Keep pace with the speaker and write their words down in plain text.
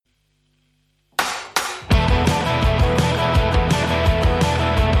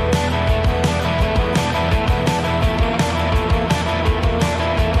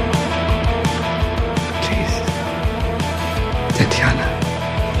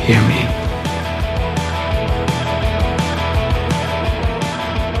Hear me.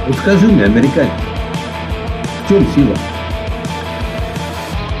 Вот скажи мне, американец, в чем сила?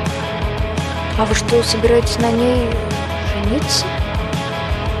 А вы что, собираетесь на ней жениться?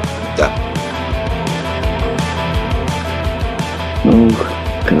 Да. Ух,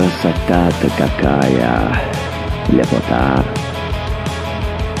 красота-то какая, лепота.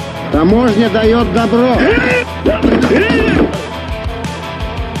 Таможня дает добро.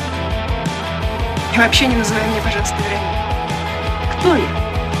 И вообще не называй меня, пожалуйста, Вероникой. Кто я?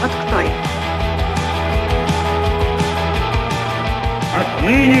 Вот кто я?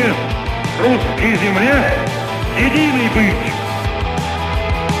 Отныне русской земле единый быть.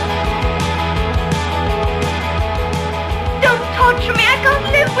 Don't torture me, I can't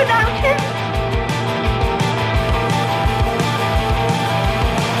live without him.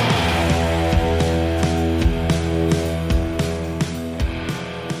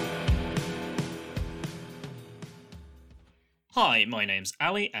 Hi, my name's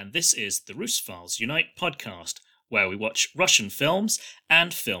Ali, and this is the Russophiles Unite podcast, where we watch Russian films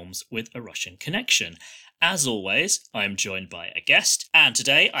and films with a Russian connection. As always, I am joined by a guest, and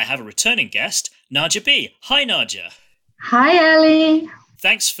today I have a returning guest, Nadia B. Hi, Nadia. Hi, Ali.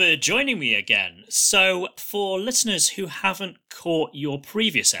 Thanks for joining me again. So, for listeners who haven't caught your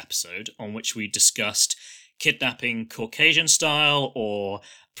previous episode, on which we discussed Kidnapping Caucasian Style or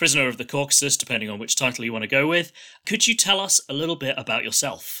Prisoner of the Caucasus, depending on which title you want to go with, could you tell us a little bit about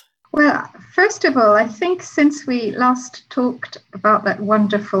yourself? Well, first of all, I think since we last talked about that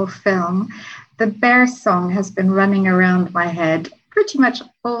wonderful film, the Bear song has been running around my head pretty much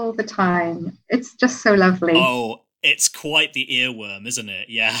all the time. It's just so lovely. Oh, it's quite the earworm, isn't it?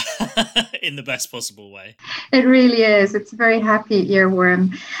 Yeah, in the best possible way. It really is. It's a very happy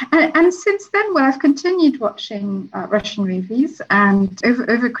earworm. And since then, well, I've continued watching Russian movies. And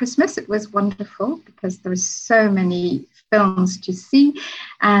over Christmas, it was wonderful because there were so many films to see.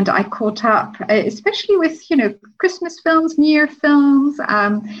 And I caught up, especially with, Christmas films, New Year films,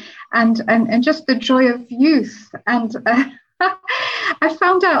 and just the joy of youth. And I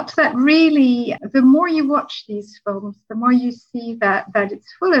found out that really, the more you watch these films, the more you see that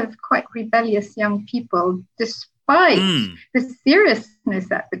it's full of quite rebellious young people, despite the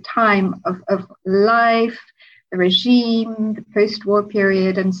seriousness at the time of life, the regime, the post-war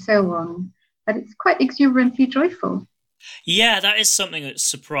period, and so on. That it's quite exuberantly joyful. Yeah, that is something that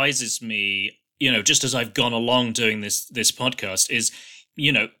surprises me, just as I've gone along doing this podcast, is,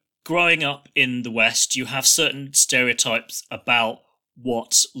 growing up in the West, you have certain stereotypes about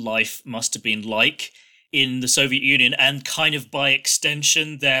what life must have been like in the Soviet Union, and kind of by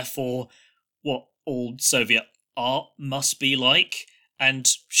extension, therefore, what old Soviet art must be like.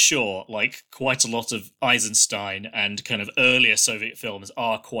 And sure, like quite a lot of Eisenstein and kind of earlier Soviet films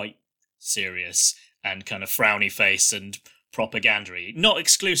are quite serious and kind of frowny face and propaganda-y. Not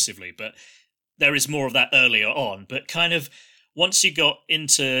exclusively, but there is more of that earlier on. But kind of once you got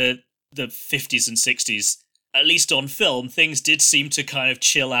into the 50s and 60s, at least on film, things did seem to kind of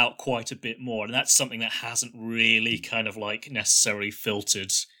chill out quite a bit more. And that's something that hasn't really kind of like necessarily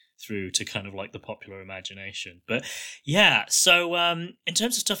filtered through to kind of like the popular imagination. But yeah, so in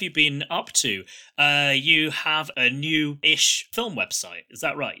terms of stuff you've been up to, you have a new-ish film website. Is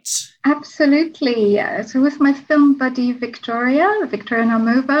that right? Absolutely. So with my film buddy Victoria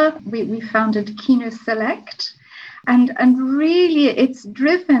Naumova, we founded Kino Select. And really, it's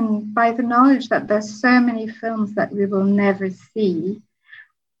driven by the knowledge that there's so many films that we will never see.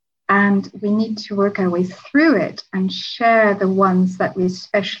 And we need to work our way through it and share the ones that we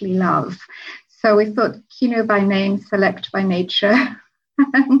especially love. So we thought Kino by name, Select by nature.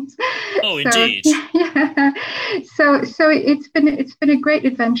 Indeed. Yeah. So it's been a great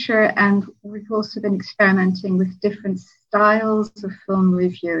adventure, and we've also been experimenting with different styles of film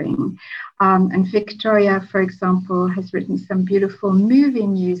reviewing. And Victoria, for example, has written some beautiful movie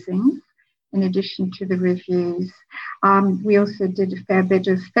musings in addition to the reviews. We also did a fair bit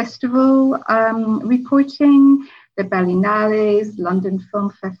of festival reporting, the Berlinales, London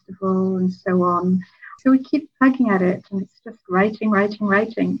Film Festival, and so on. So we keep plugging at it, and it's just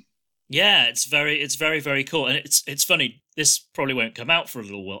writing. Yeah, it's very, very cool. And it's funny, this probably won't come out for a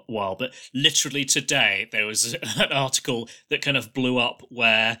little while, but literally today there was an article that kind of blew up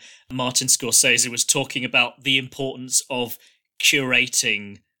where Martin Scorsese was talking about the importance of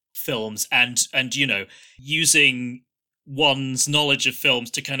curating films and using one's knowledge of films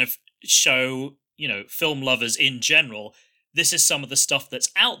to kind of show, film lovers in general, this is some of the stuff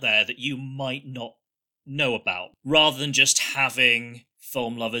that's out there that you might not know about, rather than just having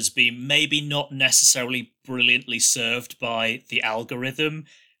film lovers be maybe not necessarily brilliantly served by the algorithm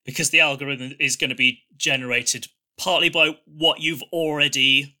because the algorithm is going to be generated partly by what you've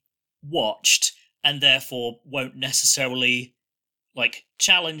already watched, and therefore won't necessarily like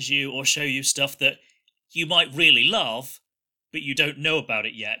challenge you or show you stuff that you might really love, but you don't know about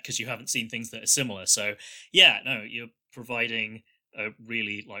it yet because you haven't seen things that are similar. So yeah, no, you're providing a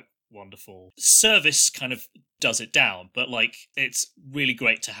really like wonderful service, kind of does it down, but like it's really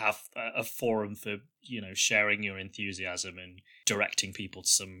great to have a forum for, you know, sharing your enthusiasm and directing people to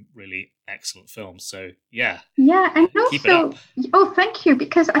some really excellent films. So yeah, and keep it also, up. oh, thank you,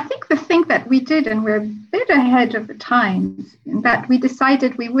 because I think the thing that we did, and we're a bit ahead of the times, in that we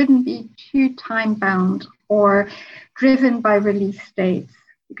decided we wouldn't be too time bound or driven by release dates,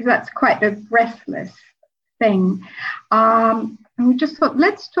 because that's quite a breathless thing. And we just thought,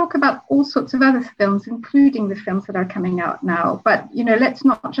 let's talk about all sorts of other films, including the films that are coming out now. But, you know, let's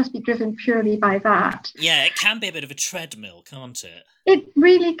not just be driven purely by that. Yeah, it can be a bit of a treadmill, can't it? It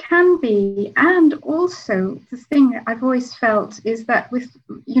really can be. And also, the thing that I've always felt is that with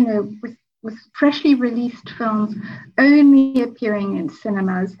freshly released films only appearing in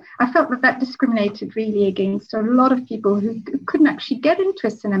cinemas, I felt that discriminated really against a lot of people who couldn't actually get into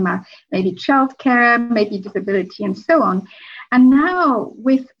a cinema, maybe childcare, maybe disability, and so on. And now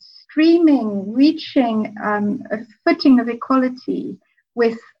with streaming reaching a footing of equality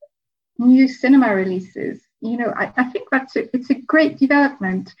with new cinema releases, you know, I think it's a great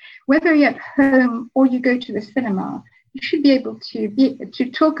development. Whether you're at home or you go to the cinema, you should be able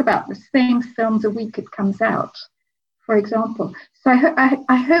to talk about the same films a week it comes out, for example. So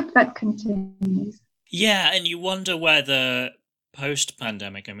I hope that continues. Yeah, and you wonder whether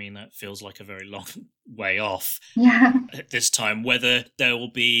post-pandemic, I mean, that feels like a very long way off at this time, whether there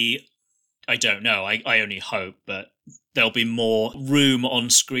will be, I don't know, I only hope, but there'll be more room on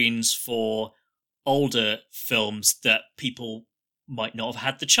screens for older films that people might not have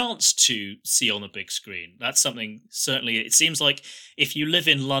had the chance to see on a big screen. That's something, certainly, it seems like if you live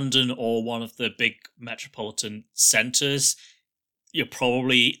in London or one of the big metropolitan centres, you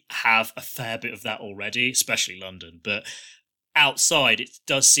probably have a fair bit of that already, especially London. But outside, it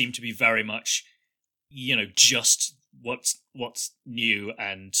does seem to be very much, you know, just what's new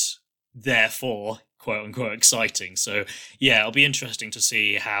and therefore quote unquote exciting. So yeah, it'll be interesting to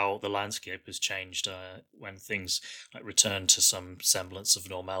see how the landscape has changed when things like return to some semblance of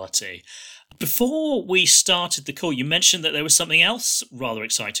normality. Before we started the call, you mentioned that there was something else rather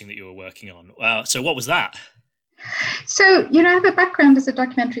exciting that you were working on. So what was that? So, you know, I have a background as a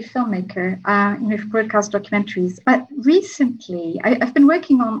documentary filmmaker, for broadcast documentaries. But recently, I've been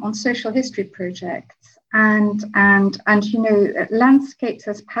working on social history projects and you know, landscapes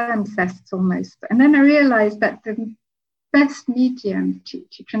as palimpsests almost. And then I realized that the best medium to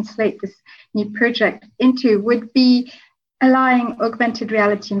translate this new project into would be allowing augmented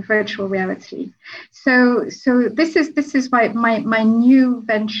reality and virtual reality. So this is my new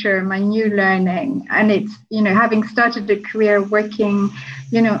venture, my new learning, and it's, you know, having started a career working,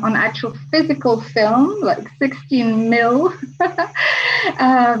 you know, on actual physical film, like 16 mil.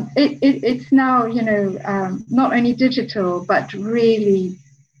 It's now, you know, not only digital but really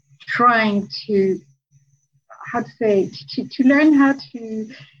trying to learn how to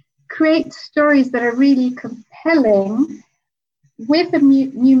create stories that are really compelling with a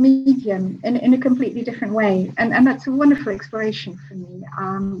new medium in a completely different way. And that's a wonderful exploration for me,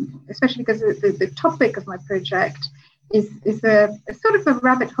 especially because the topic of my project is a sort of a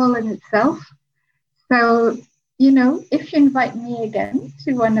rabbit hole in itself. So, you know, if you invite me again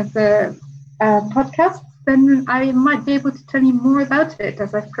to one of the podcasts, then I might be able to tell you more about it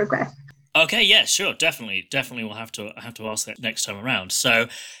as I've progressed. Okay, yeah, sure, definitely. We'll have to ask that next time around. So,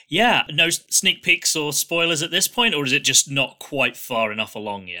 yeah, no sneak peeks or spoilers at this point, or is it just not quite far enough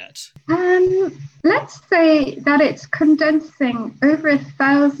along yet? Let's say that it's condensing over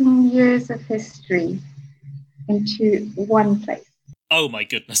 1,000 years of history into one place. Oh my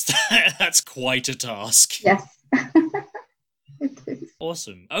goodness, that's quite a task. Yes. It is.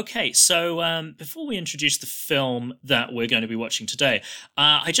 Awesome. Okay, so before we introduce the film that we're going to be watching today,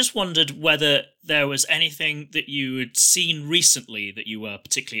 I just wondered whether there was anything that you had seen recently that you were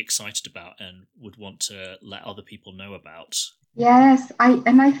particularly excited about and would want to let other people know about. Yes,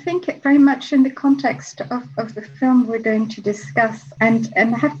 I think it very much in the context of the film we're going to discuss, and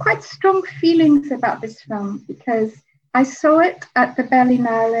I have quite strong feelings about this film because I saw it at the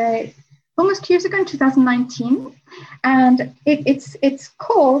Berlinale almost 2 years ago in 2019, and it's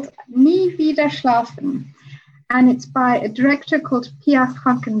called Nie wieder schlafen, and it's by a director called Pia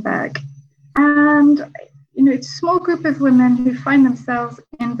Frankenberg. And it's a small group of women who find themselves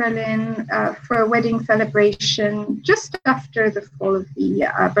in Berlin for a wedding celebration just after the fall of the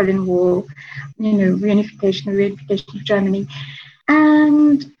Berlin Wall, reunification of Germany.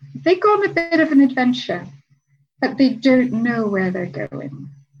 And they go on a bit of an adventure, but they don't know where they're going.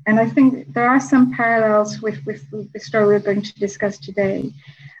 And I think there are some parallels with the story we're going to discuss today.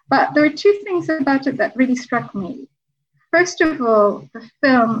 But there are two things about it that really struck me. First of all, the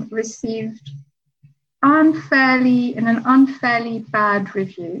film received an unfairly bad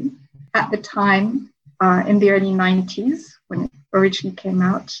review at the time, in the early 90s when it originally came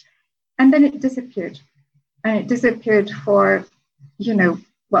out. And then it disappeared. And it disappeared for,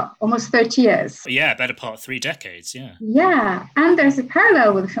 almost 30 years. Yeah, better part 3 decades, yeah. Yeah, and there's a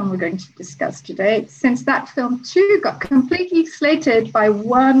parallel with the film we're going to discuss today, since that film too got completely slated by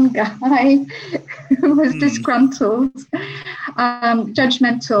one guy who was disgruntled,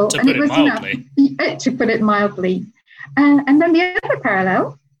 judgmental. To put it mildly. And then the other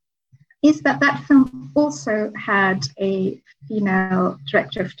parallel is that film also had a female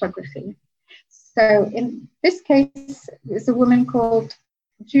director of photography. So in this case, it's a woman called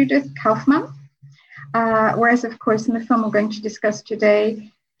Judith Kaufman, whereas, of course, in the film we're going to discuss today,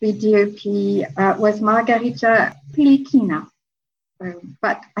 the DOP was Margarita Pliekina.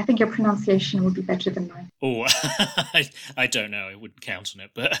 But I think your pronunciation will be better than mine. Oh, I don't know. I wouldn't count on it.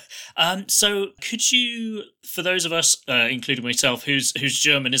 But so could you, for those of us, including myself, whose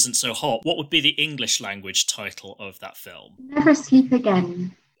German isn't so hot, what would be the English language title of that film? Never Sleep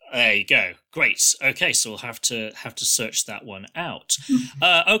Again. There you go. Great. Okay, so we'll have to search that one out.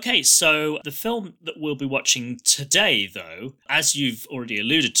 Okay, so the film that we'll be watching today, though, as you've already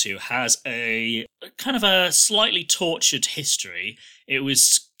alluded to, has a kind of a slightly tortured history. It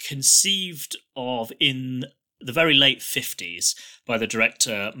was conceived of in the very late 50s by the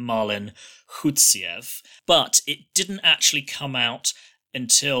director Marlen Hutsev, but it didn't actually come out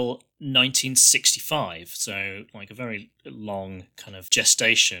until 1965, so like a very long kind of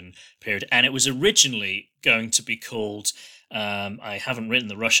gestation period. And it was originally going to be called, I haven't written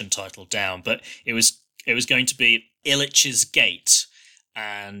the Russian title down, but it was going to be Ilitch's Gate.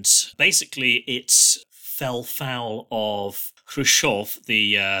 And basically it fell foul of Khrushchev,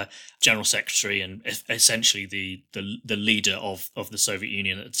 the general secretary and essentially the leader of the Soviet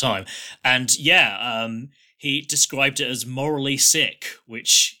Union at the time. And he described it as morally sick,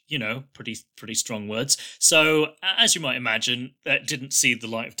 which, pretty strong words. So, as you might imagine, that didn't see the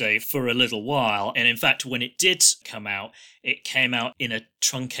light of day for a little while. And in fact, when it did come out, it came out in a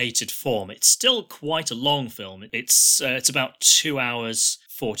truncated form. It's still quite a long film. It's about 2 hours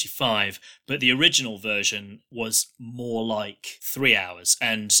 45, but the original version was more like 3 hours,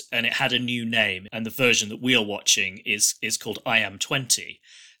 and it had a new name. And the version that we are watching is called I Am 20.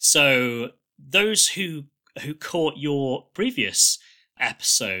 So those who caught your previous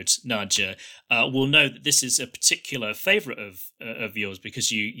episode, Nadia, will know that this is a particular favourite of yours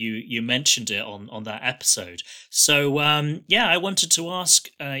because you mentioned it on that episode. So I wanted to ask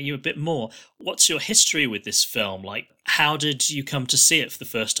you a bit more. What's your history with this film? Like, how did you come to see it for the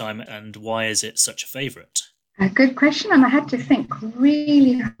first time, and why is it such a favourite? A good question, and I had to think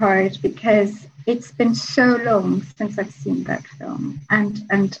really hard because it's been so long since I've seen that film,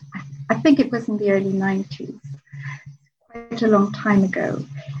 and I think it was in the early 90s, quite a long time ago.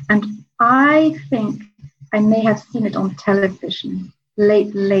 And I think I may have seen it on television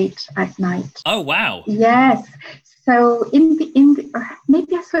late at night. Oh, wow. Yes. So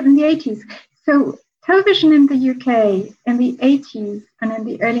maybe I saw it in the 80s. So television in the UK in the 80s and in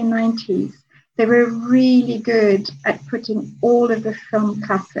the early 90s, they were really good at putting all of the film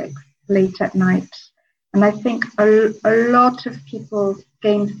classics late at night. And I think a lot of people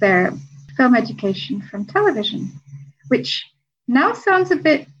gained their film education from television, which now sounds a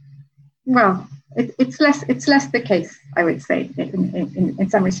bit, it's less the case, I would say, in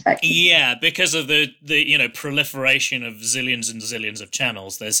some respects. Yeah, because of the proliferation of zillions and zillions of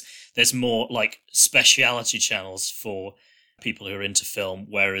channels, there's more like speciality channels for people who are into film,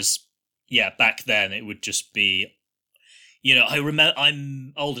 whereas back then it would just be,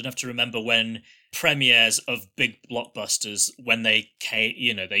 I'm old enough to remember when premieres of big blockbusters, when they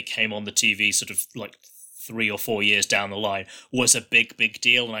came on the TV sort of like 3 or 4 years down the line, was a big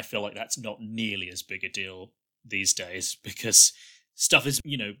deal. And I feel like that's not nearly as big a deal these days because stuff is,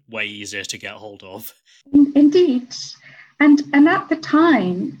 way easier to get hold of. Indeed. And at the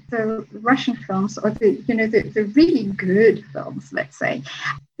time, the Russian films, or the really good films, let's say,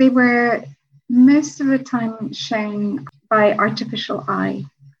 they were most of the time shown by artificial eye.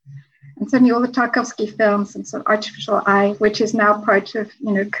 and certainly all the Tarkovsky films, and so Artificial Eye, which is now part of,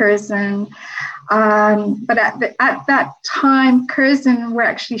 Curzon. But at that time, Curzon were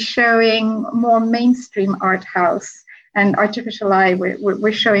actually showing more mainstream art house, and Artificial Eye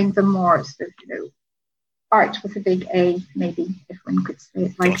we're showing the more sort of, art with a big A, maybe, if one could say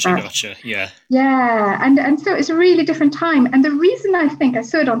it like that. Gotcha, yeah. Yeah, and so it's a really different time. And the reason I think I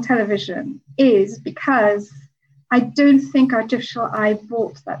saw it on television is because I don't think Artificial Eye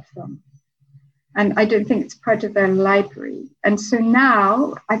bought that film. And I don't think it's part of their library. And so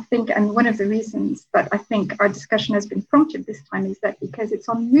now I think, and one of the reasons that I think our discussion has been prompted this time is that because it's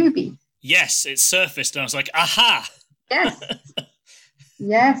on Mubi. Yes, it surfaced and I was like, aha! Yes.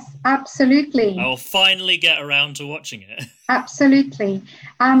 Yes, absolutely. I'll finally get around to watching it. Absolutely.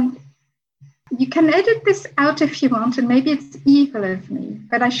 You can edit this out if you want, and maybe it's evil of me,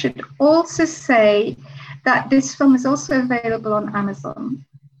 but I should also say that this film is also available on Amazon.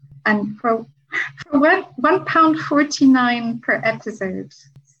 And for £1.49 per episode.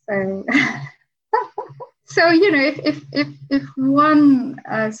 So, so if one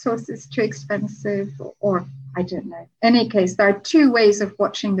source is too expensive, or I don't know. In any case, there are two ways of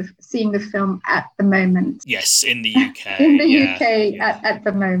seeing the film at the moment. Yes, in the UK. In the UK at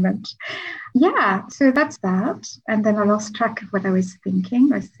the moment. Yeah, so that's that. And then I lost track of what I was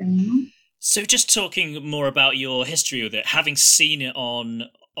thinking or saying. So just talking more about your history with it, having seen it on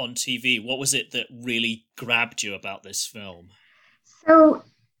TV, what was it that really grabbed you about this film? So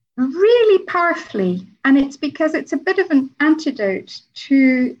really powerfully, and it's because it's a bit of an antidote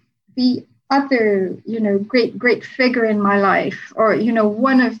to the other, great figure in my life, or,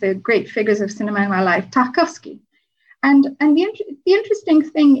 one of the great figures of cinema in my life, Tarkovsky. And the interesting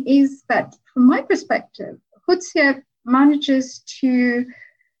thing is that, from my perspective, Houdziev manages to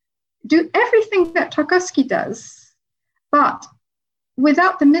do everything that Tarkovsky does, but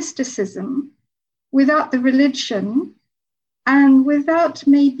without the mysticism, without the religion, and without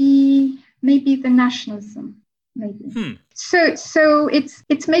maybe the nationalism. Maybe. So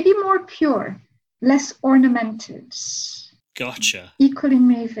it's maybe more pure, less ornamented. Gotcha. Equally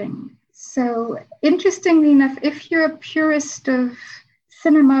moving. So interestingly enough, if you're a purist of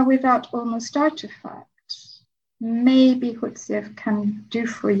cinema without almost artifact, maybe Houdziev can do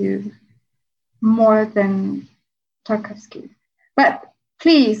for you more than Tarkovsky. But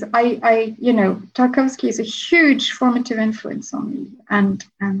please, Tarkovsky is a huge formative influence on me, and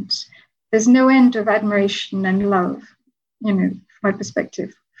there's no end of admiration and love, from my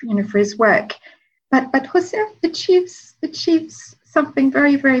perspective, for his work. But Houdziev achieves something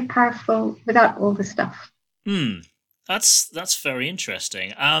very, very powerful without all the stuff. That's very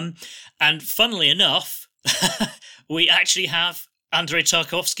interesting. And funnily enough, we actually have Andrei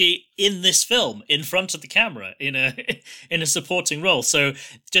Tarkovsky in this film, in front of the camera, in a supporting role. So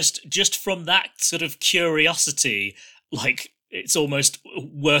just from that sort of curiosity, like, it's almost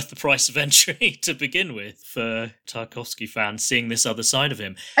worth the price of entry to begin with for Tarkovsky fans, seeing this other side of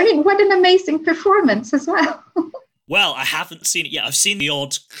him. I mean, what an amazing performance as well. Well, I haven't seen it yet. I've seen the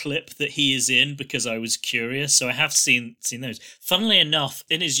odd clip that he is in because I was curious, so I have seen those. Funnily enough,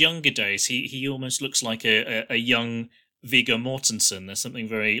 in his younger days, he almost looks like a young Viggo Mortensen. There's something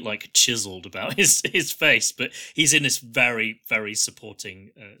very chiseled about his face, but he's in this very, very supporting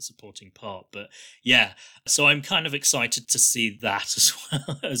part. But yeah, so I'm kind of excited to see that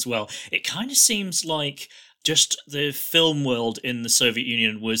as well. It kind of seems like just the film world in the Soviet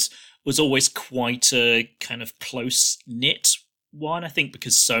Union was always quite a kind of close-knit one, I think,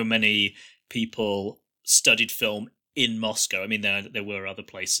 because so many people studied film in Moscow. I mean, there were other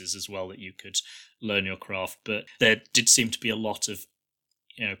places as well that you could learn your craft, but there did seem to be a lot of,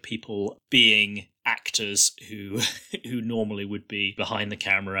 people being actors who normally would be behind the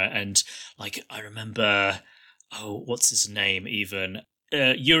camera. And I remember, what's his name even?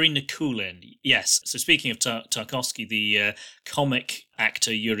 Yuri Nikulin. Yes. So speaking of Tarkovsky, the comic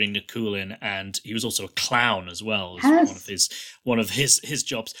actor Yuri Nikulin, and he was also a clown as well as one of his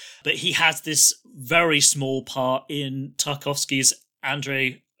jobs. But he has this very small part in Tarkovsky's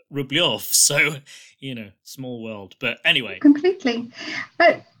Andrei Rublev. So, small world. But anyway, completely.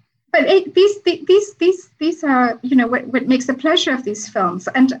 But these are what makes the pleasure of these films,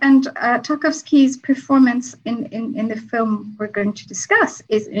 and Tarkovsky's performance in the film we're going to discuss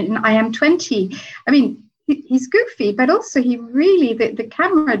is in I Am 20. I mean, he's goofy, but also he really the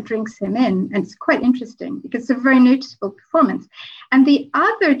camera drinks him in, and it's quite interesting because it's a very noticeable performance. And the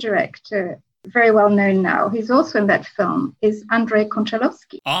other director, very well known now, he's also in that film, is Andrei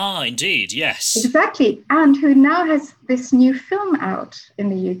Konchalovsky. Ah, indeed, yes. Exactly, and who now has this new film out in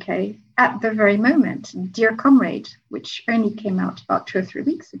the UK at the very moment, Dear Comrade, which only came out about 2 or 3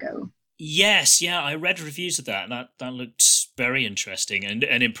 weeks ago. Yes, yeah, I read reviews of that, and that looked very interesting and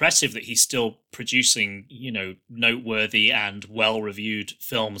impressive that he's still producing, noteworthy and well-reviewed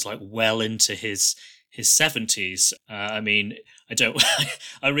films like well into his 70s. I mean,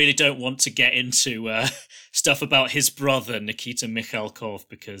 I really don't want to get into stuff about his brother Nikita Mikhalkov,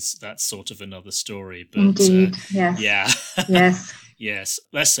 because that's sort of another story. But indeed, yes, yeah, yes. Yes,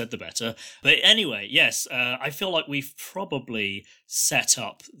 less said the better. But anyway, yes, I feel like we've probably set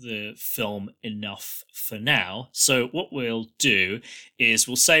up the film enough for now. So what we'll do is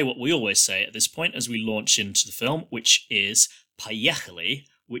we'll say what we always say at this point as we launch into the film, which is "Поехали,"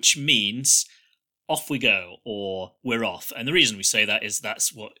 which means off we go, or we're off. And the reason we say that is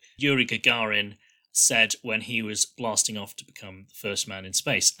that's what Yuri Gagarin said when he was blasting off to become the first man in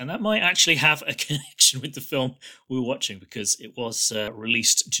space. And that might actually have a connection with the film we were watching, because it was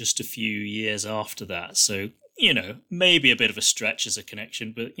released just a few years after that. So, maybe a bit of a stretch as a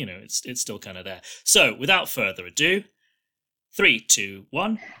connection, but, it's still kind of there. So, without further ado, 3, 2,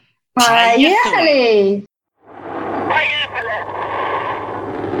 1. Поехали!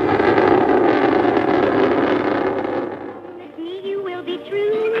 You will be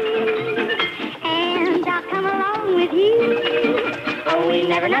true, and I'll come along with you. Oh, we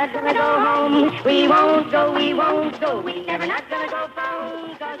never not gonna go home. We won't go, we won't go. We never not gonna go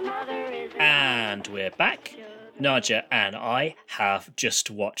home, 'cause mother is... And we're back. Nadia and I have just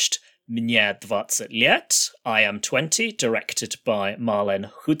watched Мне 20 лет, I Am 20, directed by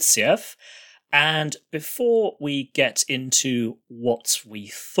Marlen Khutsiev. And before we get into what we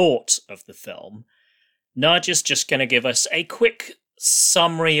thought of the film, Nadia's just going to give us a quick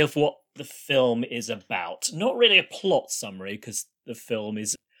summary of what the film is about. Not really a plot summary, because the film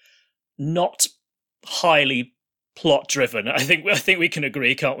is not highly plot driven. I think we can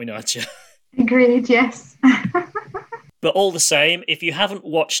agree, can't we, Nadia? Agreed, yes. But all the same, if you haven't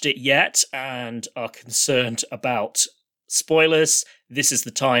watched it yet and are concerned about spoilers, this is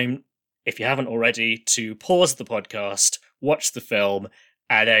the time, if you haven't already, to pause the podcast, watch the film,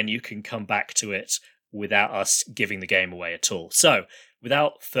 and then you can come back to it without us giving the game away at all. So,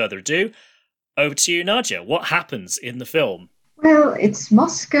 without further ado, over to you, Nadia. What happens in the film? Well, it's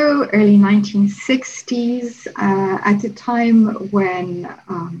Moscow, early 1960s, at a time when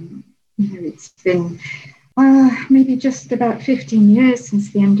it's been maybe just about 15 years since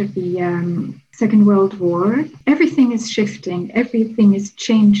the end of the Second World War. Everything is shifting, everything is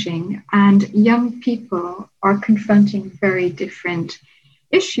changing, and young people are confronting very different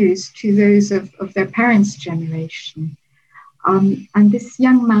issues to those of their parents' generation. And this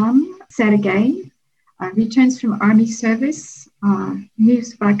young man, Sergei, returns from army service,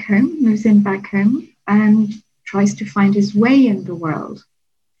 moves in back home, and tries to find his way in the world.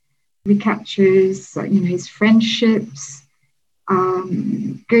 Recaptures, his friendships,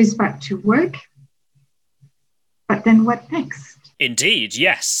 goes back to work. But then what next? Indeed,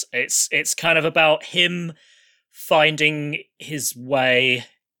 yes. It's kind of about him finding his way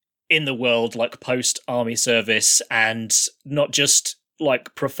in the world, like post-army service, and not just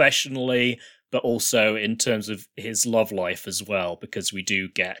like professionally, but also in terms of his love life as well, because we do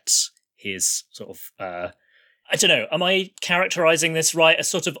get his sort of, I don't know, am I characterizing this right? A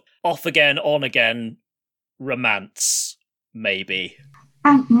sort of off again, on again romance, maybe.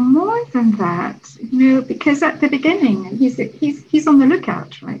 And more than that, because at the beginning, he's on the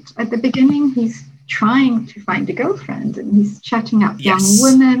lookout, right? At the beginning, he's trying to find a girlfriend, and he's chatting up young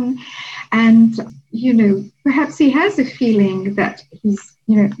women, and perhaps he has a feeling that he's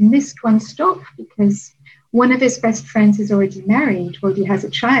missed one stop, because one of his best friends is already married, or he has a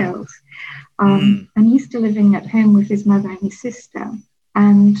child, and he's still living at home with his mother and his sister,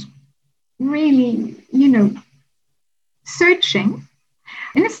 and really searching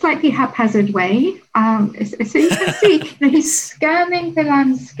in a slightly haphazard way. So you can see that he's scanning the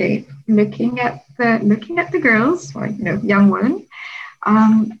landscape, looking at the girls, or young women,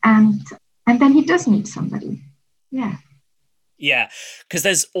 and then he does meet somebody. Yeah, because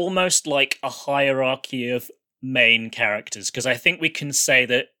there's almost like a hierarchy of main characters. Because I think we can say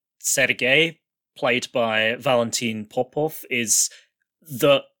that Sergei, played by Valentin Popov, is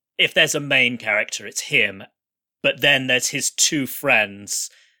if there's a main character, it's him. But then there's his two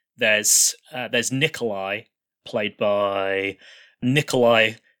friends. There's Nikolai, played by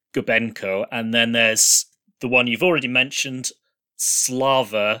Nikolai Gubenko, and then there's the one you've already mentioned,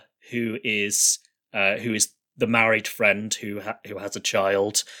 Slava, who is the married friend who has a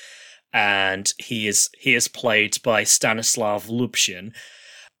child, and he is played by Stanislav Lubshin.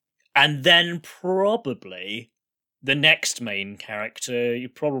 And then probably the next main character, you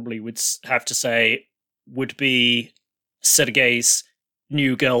probably would have to say, would be Sergei's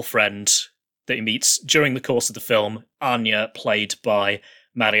new girlfriend that he meets during the course of the film, Anya, played by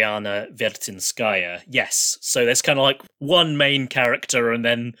Mariana Vertinskaya. Yes, so there's kind of like one main character and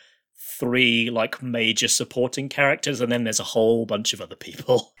then 3 like major supporting characters, and then there's a whole bunch of other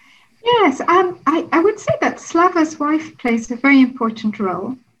people. Yes, I would say that Slava's wife plays a very important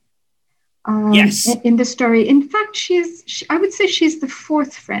role. Yes. In the story. In fact, I would say she's the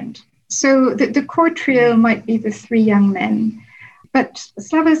 4th friend. So the core trio might be the 3 young men, but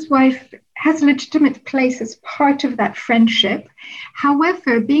Slava's wife has a legitimate place as part of that friendship.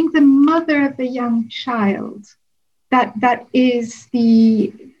 However, being the mother of the young child, that is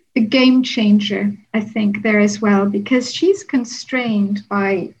the game changer, I think, there as well, because she's constrained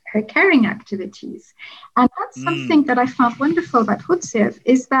by her caring activities. And that's something that I found wonderful about Hutsev,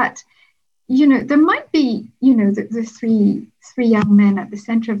 is that, you know, there might be, you know, the three young men at the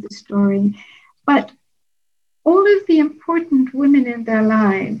center of the story, but all of the important women in their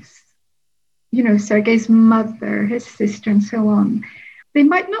lives, you know, Sergei's mother, his sister, and so on, they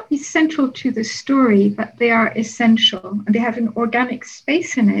might not be central to the story, but they are essential, and they have an organic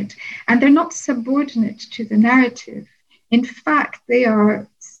space in it, and they're not subordinate to the narrative. In fact, they are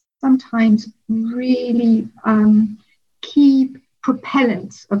sometimes really key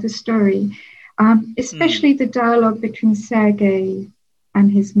propellants of the story, especially the dialogue between Sergei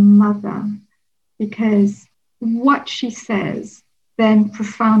and his mother, because what she says then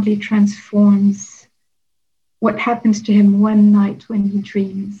profoundly transforms what happens to him one night when he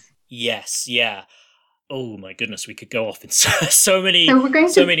dreams. Yes, yeah. Oh my goodness, we could go off in so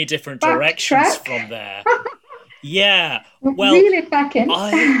many different directions from there. Yeah, well, really back in.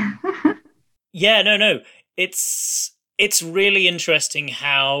 Yeah, no. It's really interesting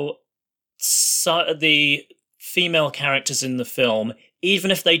how the female characters in the film,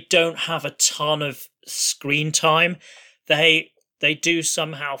 even if they don't have a ton of screen time, they do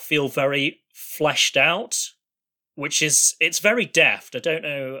somehow feel very fleshed out, which is, it's very deft. I don't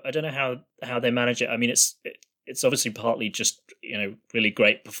know how they manage it. I mean, it's obviously partly just, you know, really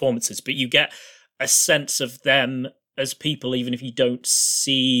great performances, but you get a sense of them as people, even if you don't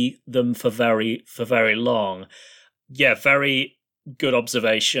see them for very long. Yeah, very good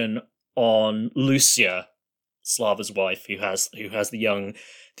observation on Lucia, Slava's wife, who has the young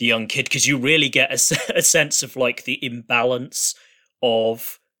kid, because you really get a sense of like the imbalance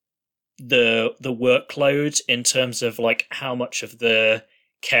of the workload in terms of like how much of the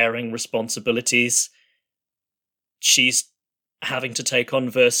caring responsibilities she's having to take on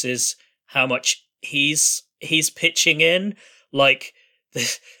versus how much he's pitching in. Like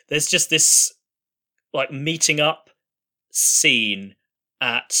there's just this like meeting up scene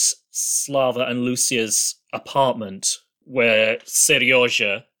at Slava and Lucia's apartment where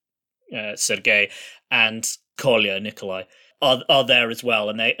Seryoja, Sergei, and Kolya, Nikolai, are there as well,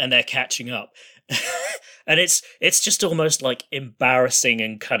 and they're catching up. And it's just almost like embarrassing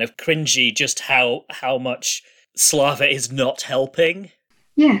and kind of cringy just how much Slava is not helping.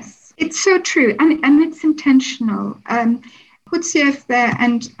 Yes, it's so true, and it's intentional. Hutsev there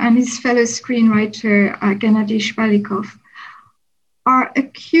and his fellow screenwriter Gennady Shvalikov are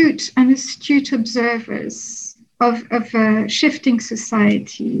acute and astute observers of a shifting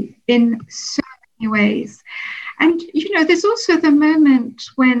society in so many ways. And, you know, there's also the moment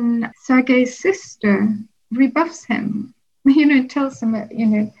when Sergei's sister rebuffs him, you know, tells him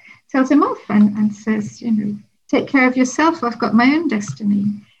off and says, you know, take care of yourself, I've got my own destiny.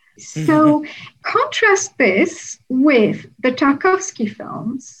 So contrast this with the Tarkovsky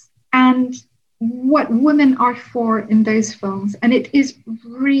films and what women are for in those films. And it is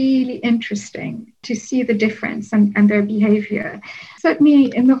really interesting to see the difference and their behavior.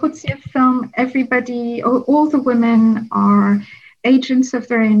 Certainly in the Hutsev film, all the women are agents of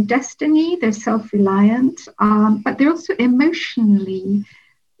their own destiny. They're self-reliant, but they're also emotionally,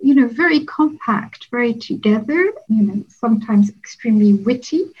 you know, very compact, very together, you know, sometimes extremely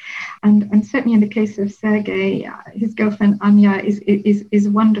witty. And certainly in the case of Sergei, his girlfriend Anya is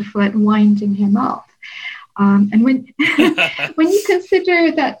wonderful at winding him up. And when you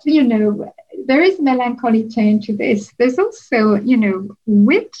consider that, you know, there is melancholy tone to this, there's also, you know,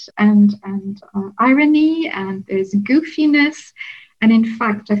 wit and irony, and there's goofiness. And in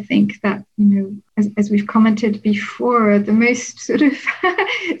fact, I think that, you know, as we've commented before, the most sort of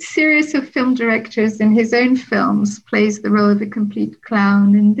serious of film directors in his own films plays the role of a complete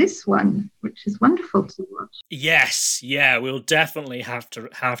clown in this one, which is wonderful to watch. Yes, yeah, we'll definitely have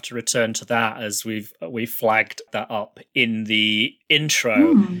to return to that, as we've flagged that up in the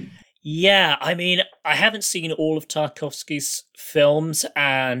intro. Yeah, I mean, I haven't seen all of Tarkovsky's films,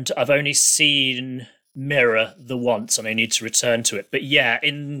 and I've only seen mirror the wants, and I need to return to it. But yeah,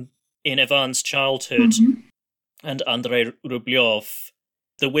 in Ivan's childhood and Andrei Rublev,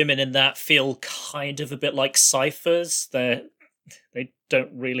 the women in that feel kind of a bit like ciphers. They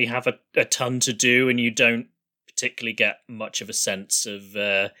don't really have a ton to do, and you don't particularly get much of a sense of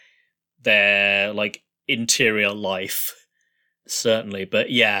their like interior life, certainly.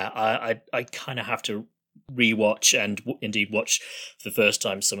 But yeah, I kind of have to rewatch and indeed watch for the first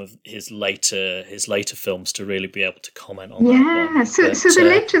time some of his later films to really be able to comment on that one. So the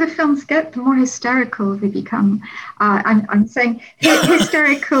later the films get, the more hysterical they become. I'm saying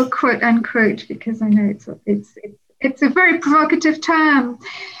hysterical, quote unquote, because I know it's a very provocative term.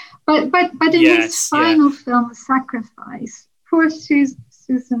 But in his final film, Sacrifice, poor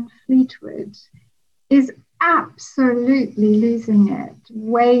Susan Fleetwood is absolutely losing it,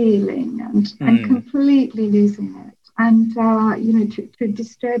 wailing and completely losing it, and to a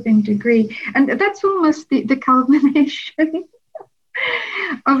disturbing degree. And that's almost the culmination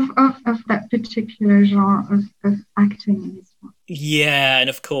of that particular genre of acting in his film. Yeah, and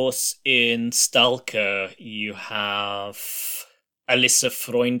of course in Stalker you have Alyssa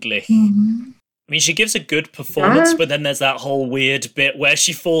Freundlich. I mean, she gives a good performance, but then there's that whole weird bit where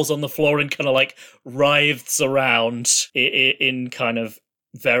she falls on the floor and kind of like writhes around in kind of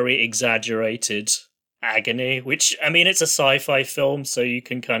very exaggerated agony, which, I mean, it's a sci-fi film, so you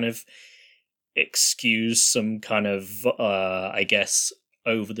can kind of excuse some kind of, I guess,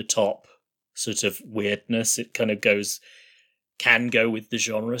 over-the-top sort of weirdness. It kind of can go with the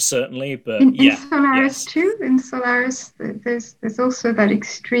genre, certainly, but in Solaris too. In Solaris, there's also that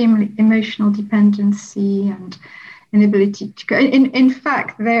extreme emotional dependency and inability to go. In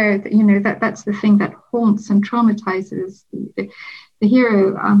fact, that's the thing that haunts and traumatizes the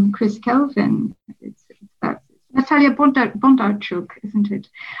hero, Chris Kelvin. It's Natalia Bondarchuk, isn't it?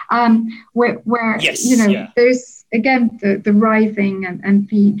 Where there's again the writhing and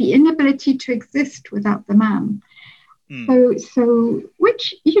the inability to exist without the man. So,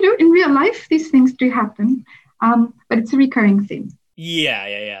 which, in real life, these things do happen, but it's a recurring theme.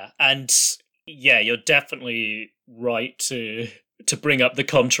 Yeah. And you're definitely right to bring up the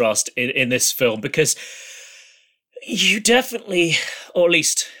contrast in this film, because you definitely, or at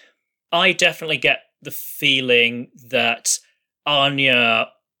least I definitely get the feeling that Anya,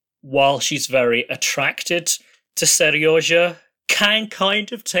 while she's very attracted to Seryozha, can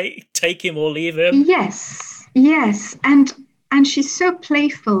kind of take him or leave him. Yes, and she's so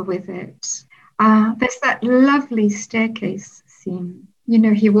playful with it. There's that lovely staircase scene.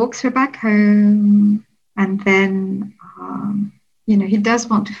 He walks her back home, and then, he does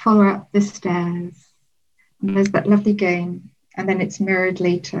want to follow her up the stairs. And there's that lovely game, and then it's mirrored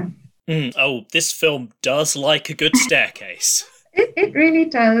later. Oh, this film does like a good staircase. It really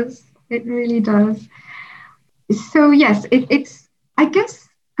does. It really does. So, yes, it's, I guess,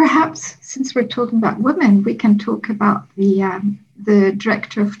 perhaps since we're talking about women, we can talk about the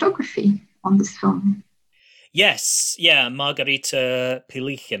director of photography on this film. Yes, Margarita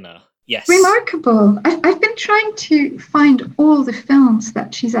Pilichina. Yes. Remarkable. I've been trying to find all the films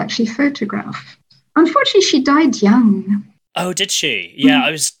that she's actually photographed. Unfortunately, she died young. Oh, did she? Yeah,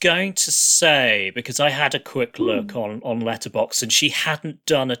 I was going to say, because I had a quick look on Letterboxd, and she hadn't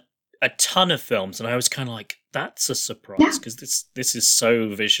done a ton of films, and I was kind of like, that's a surprise, because this is so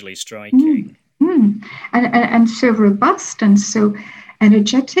visually striking. And so robust and so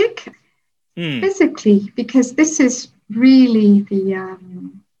energetic physically, because this is really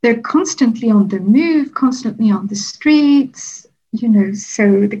they're constantly on the move, constantly on the streets,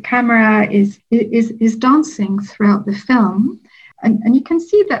 so the camera is dancing throughout the film. And you can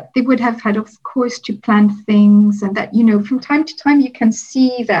see that they would have had, of course, to plan things, and that, from time to time you can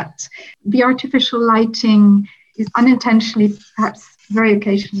see that the artificial lighting is unintentionally, perhaps very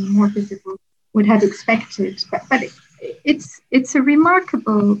occasionally, more visible would have expected. But it's a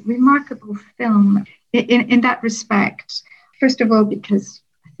remarkable film in that respect. First of all, because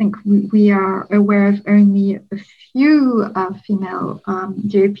I think we are aware of only a few female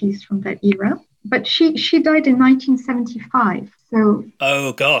DOPs from that era. But she died in 1975. So.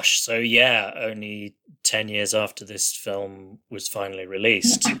 Oh gosh! So only 10 years after this film was finally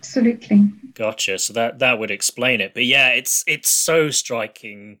released. Yeah, absolutely. Gotcha. So that would explain it. But it's so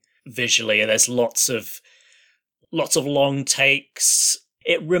striking visually, and there's lots of long takes.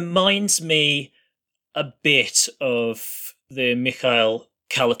 It reminds me a bit of the Mikhail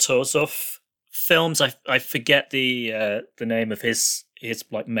Kalatozov films. I forget the name of his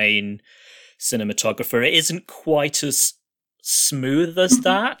like main cinematographer. It isn't quite as smooth as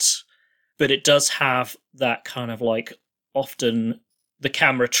that, but it does have that kind of like often the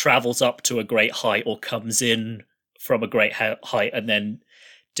camera travels up to a great height or comes in from a great height and then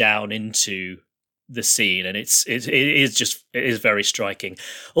down into the scene, and it is very striking.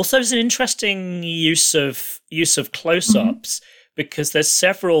 Also, it's an interesting use of close-ups, because there's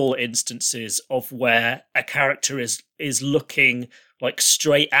several instances of where a character is looking like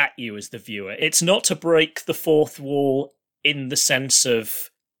straight at you as the viewer. It's not to break the fourth wall in the sense of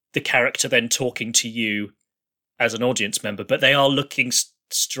the character then talking to you as an audience member, but they are looking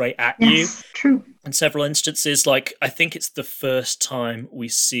straight at you. True. In several instances, like I think it's the first time we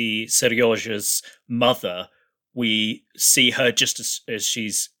see Seryoja's mother, we see her just as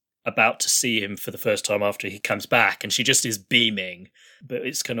she's about to see him for the first time after he comes back, and she just is beaming, but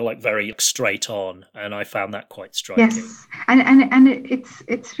it's kind of like very straight on, and I found that quite striking. Yes, and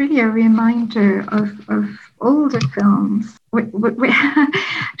it's really a reminder of older films.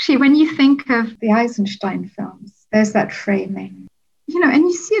 Actually, when you think of the Eisenstein films, there's that framing. And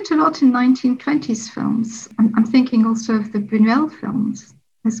you see it a lot in 1920s films. I'm thinking also of the Buñuel films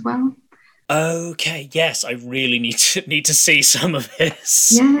as well. Okay, yes, I really need to see some of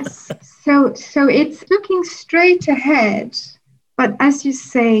this. Yes, so it's looking straight ahead, but as you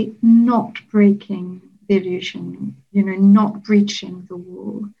say, not breaking the illusion, not breaching the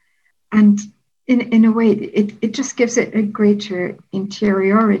wall. And in a way, it just gives it a greater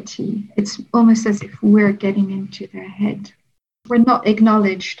interiority. It's almost as if we're getting into their head. We're not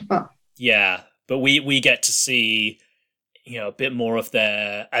acknowledged, but... Yeah, but we get to see, a bit more of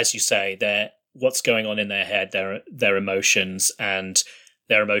their, as you say, what's going on in their head, their emotions, and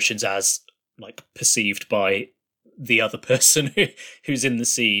their emotions as like perceived by the other person who's in the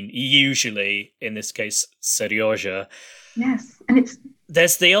scene. Usually, in this case, Seryoja. Yes, and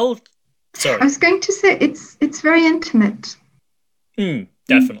there's the old. Sorry, I was going to say it's very intimate.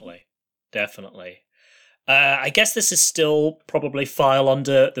 Definitely. I guess this is still probably file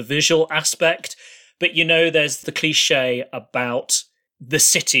under the visual aspect, but there's the cliche about the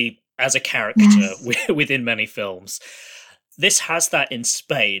city as a character within many films. This has that in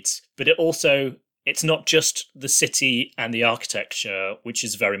spades, but it's not just the city and the architecture, which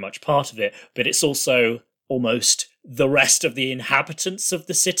is very much part of it, but it's also almost the rest of the inhabitants of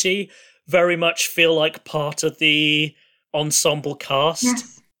the city very much feel like part of the ensemble cast.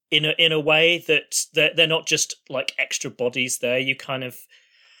 Yes. In a way that they're not just like extra bodies there. You kind of,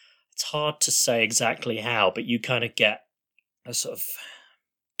 it's hard to say exactly how, but you kind of get a sort of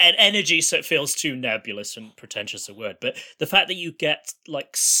an energy, so it feels too nebulous and pretentious a word, but the fact that you get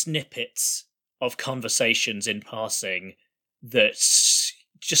like snippets of conversations in passing that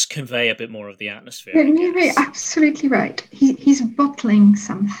just convey a bit more of the atmosphere. You're absolutely right. He's bottling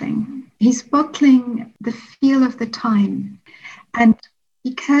something. He's bottling the feel of the time. And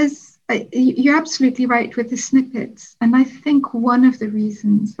because you're absolutely right with the snippets. And I think one of the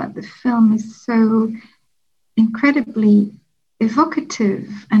reasons that the film is so incredibly evocative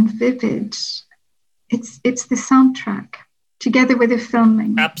and vivid, it's the soundtrack together with the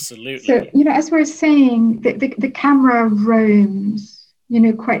filming. Absolutely. So, as we're saying, the camera roams,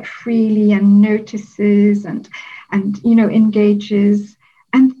 quite freely and notices and engages.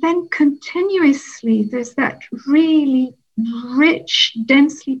 And then continuously, there's that really rich,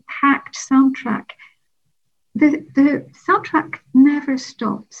 densely packed soundtrack. The soundtrack never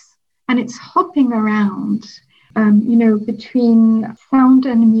stops, and it's hopping around, between sound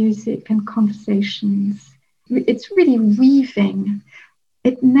and music and conversations. It's really weaving.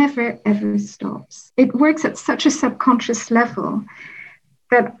 It never, ever stops. It works at such a subconscious level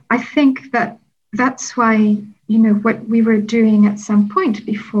that I think that's why, what we were doing at some point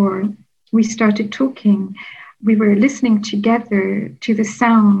before we started talking, we were listening together to the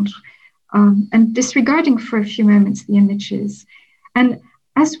sound and disregarding for a few moments the images. And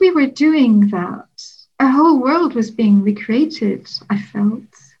as we were doing that, a whole world was being recreated, I felt.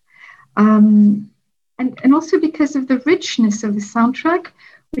 And also because of the richness of the soundtrack,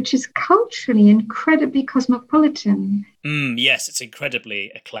 which is culturally incredibly cosmopolitan. Yes, it's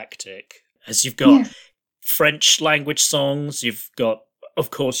incredibly eclectic. As you've got French language songs, you've got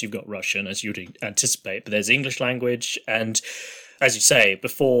Russian, as you'd anticipate, but there's English language. And as you say,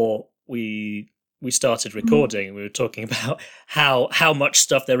 before we started recording, we were talking about how much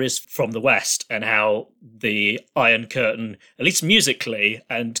stuff there is from the West and how the Iron Curtain, at least musically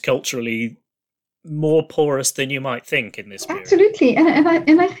and culturally, more porous than you might think in this period. Absolutely. And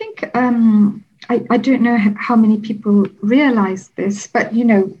I think, I don't know how many people realize this, but,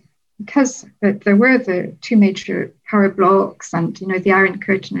 because there were the two major power blocks and, the Iron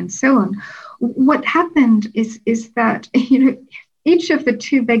Curtain and so on, what happened is that, each of the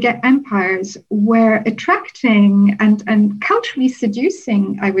two big empires were attracting and culturally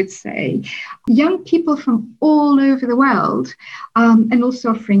seducing, I would say, young people from all over the world, and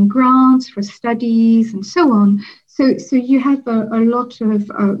also offering grants for studies and so on. So you have a lot of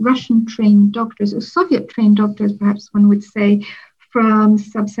Russian-trained doctors, or Soviet-trained doctors, perhaps one would say, from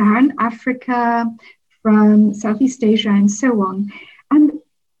sub-Saharan Africa, from Southeast Asia, and so on. And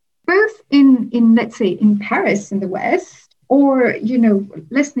both in let's say, in Paris in the West, or,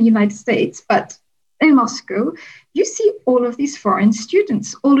 less in the United States, but in Moscow, you see all of these foreign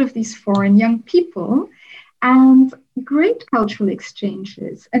students, all of these foreign young people, and great cultural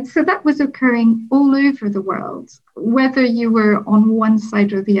exchanges. And so that was occurring all over the world, whether you were on one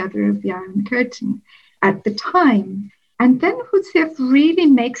side or the other of the Iron Curtain at the time. And then Housseyev really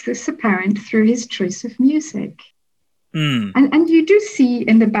makes this apparent through his choice of music. And you do see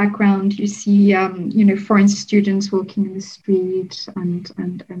in the background, you see, foreign students walking in the street and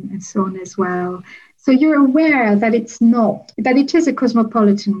so on as well. So you're aware that it is a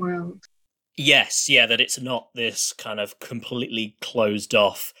cosmopolitan world. Yes, yeah, that it's not this kind of completely closed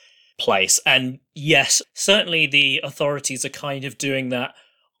off place. And yes, certainly the authorities are kind of doing that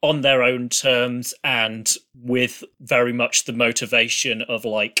on their own terms and with very much the motivation of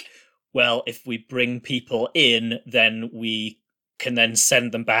like, well, if we bring people in, then we can then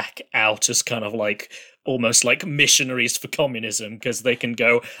send them back out as kind of like almost like missionaries for communism, because they can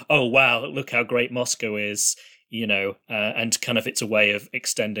go, oh, wow, look how great Moscow is, and kind of it's a way of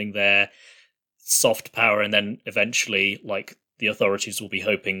extending their soft power. And then eventually, like, the authorities will be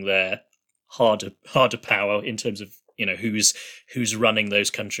hoping their harder power in terms of, who's running those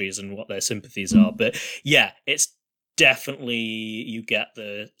countries and what their sympathies are. But yeah, it's definitely, you get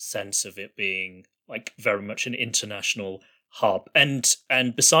the sense of it being like very much an international hub. And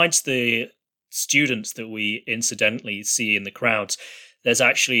besides the students that we incidentally see in the crowds, there's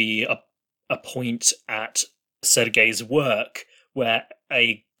actually a point at Sergei's work where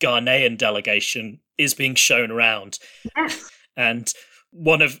a Ghanaian delegation is being shown around. Yes. And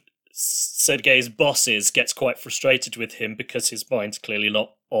one of Sergei's bosses gets quite frustrated with him because his mind's clearly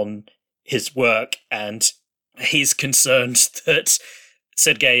not on his work, and he's concerned that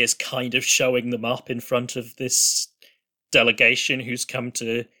Sergei is kind of showing them up in front of this delegation who's come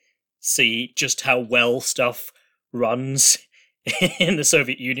to see just how well stuff runs in the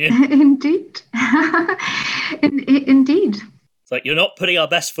Soviet Union. Indeed. Indeed. It's like, you're not putting our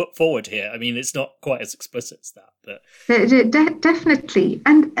best foot forward here. I mean, it's not quite as explicit as that, but definitely.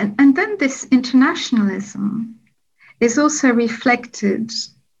 And then this internationalism is also reflected,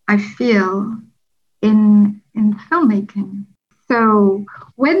 I feel, in filmmaking. So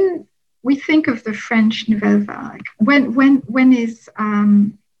when we think of the French Nouvelle Vague, when is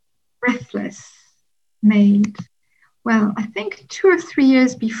Breathless made? Well, I think 2 or 3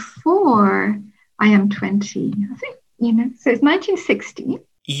 years before I Am 20. I think, so it's 1960.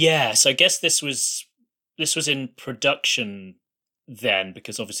 Yes, I guess this was in production then,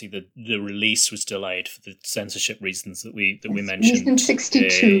 because obviously the release was delayed for the censorship reasons that we mentioned. In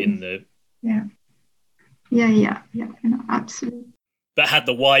 62. Yeah, absolutely. But had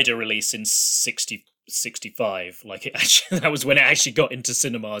the wider release in 65, like it actually, that was when it actually got into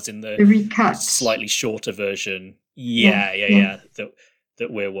cinemas in the recut, slightly shorter version. Yeah.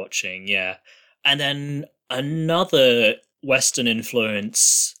 That we're watching, yeah. And then another Western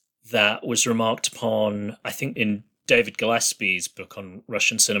influence that was remarked upon, I think, in David Gillespie's book on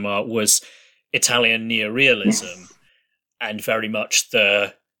Russian cinema was Italian neorealism, yes. And very much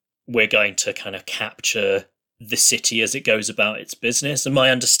we're going to kind of capture the city as it goes about its business. And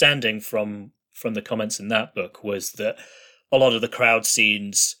my understanding from the comments in that book was that a lot of the crowd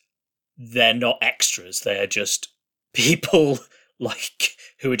scenes, they're not extras. They're just people like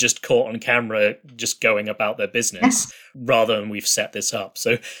who are just caught on camera, just going about their business, yes. Rather than we've set this up.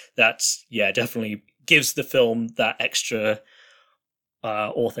 So that's, definitely gives the film that extra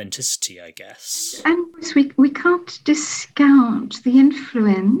authenticity, I guess. And we can't discount the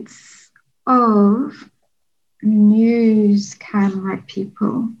influence of news camera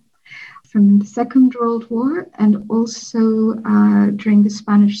people from the Second World War and also during the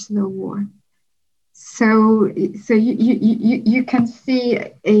Spanish Civil War. So you can see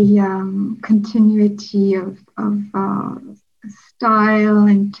a continuity of style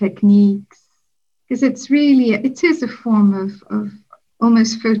and techniques, because it is a form of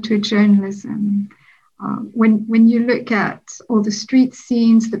almost photojournalism. When you look at all the street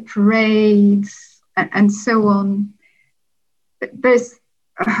scenes, the parades, and so on, there's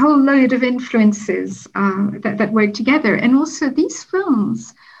a whole load of influences that work together. And also these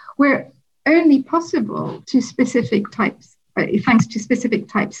films were only possible to specific types thanks to specific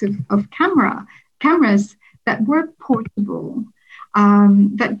types of cameras that were portable,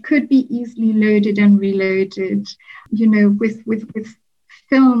 that could be easily loaded and reloaded, with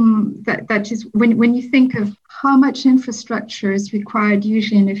film that is, when you think of how much infrastructure is required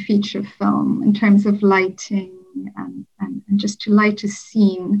usually in a feature film in terms of lighting and just to light a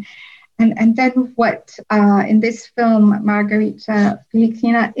scene. And then what in this film Margherita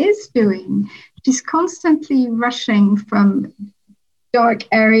Pilicchina is doing, she's constantly rushing from dark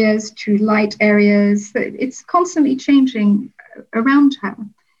areas to light areas. It's constantly changing around her.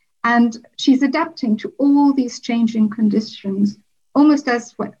 And she's adapting to all these changing conditions, almost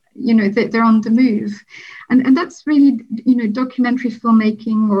as they're on the move. And that's really, documentary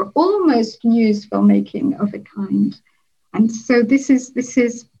filmmaking or almost news filmmaking of a kind. And so this is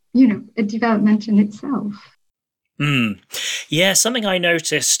a development in itself. Yeah, something I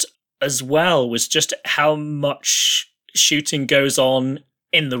noticed as well was just how much shooting goes on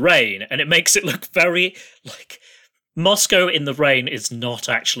in the rain, and it makes it look very like Moscow in the rain is not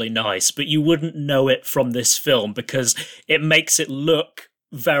actually nice, but you wouldn't know it from this film because it makes it look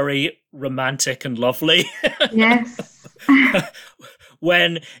very romantic and lovely. Yes.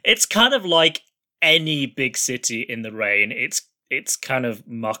 When it's kind of like any big city in the rain, it's kind of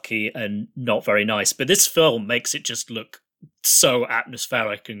mucky and not very nice. But this film makes it just look so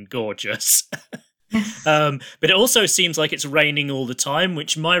atmospheric and gorgeous. But it also seems like it's raining all the time,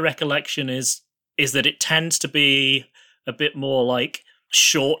 which my recollection is that it tends to be a bit more like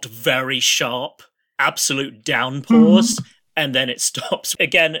short, very sharp, absolute downpours, and then it stops.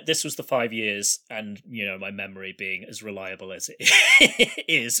 Again, this was the 5 years, and, my memory being as reliable as it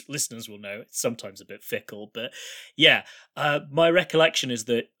is, listeners will know it's sometimes a bit fickle, but yeah, my recollection is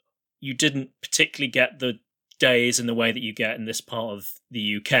that you didn't particularly get the days in the way that you get in this part of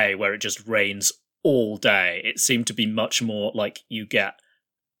the UK, where it just rains all day. It seemed to be much more like you get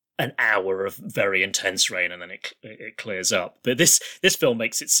an hour of very intense rain and then it clears up. But this film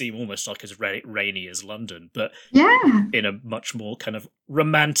makes it seem almost like as rainy as London, but in a much more kind of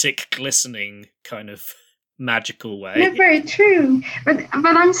romantic, glistening, kind of magical way. No, very true. But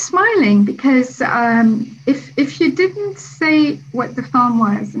I'm smiling because if you didn't say what the film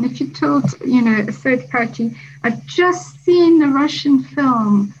was, and if you told a third party, I've just seen a Russian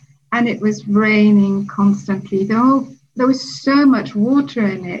film and it was raining constantly, there was so much water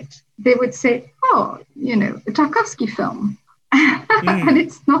in it, they would say, a Tarkovsky film. And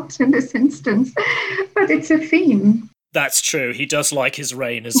it's not in this instance, but it's a theme. That's true. He does like his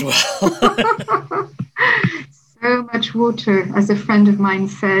rain as well. So much water, as a friend of mine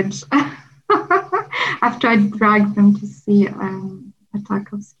said, after I dragged them to see a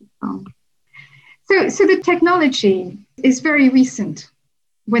Tarkovsky film. So the technology is very recent.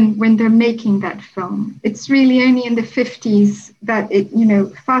 When they're making that film, it's really only in the 50s that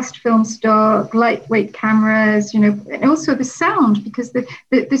fast film stock, lightweight cameras, and also the sound, because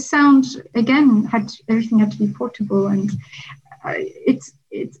the sound again everything had to be portable, and it's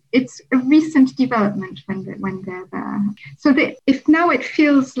a recent development when they're there. So if now it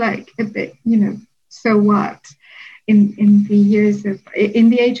feels like a bit, so what? In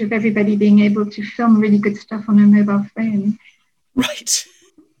the age of everybody being able to film really good stuff on a mobile phone, right?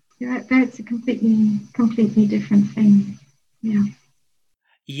 Yeah, that's a completely different thing. Yeah.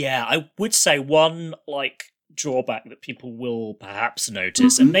 Yeah, I would say one drawback that people will perhaps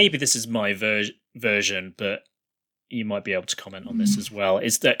notice, and maybe this is my version, but you might be able to comment on this as well,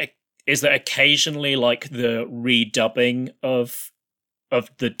 is that occasionally the redubbing of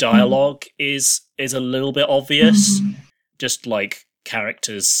the dialogue is a little bit obvious, just like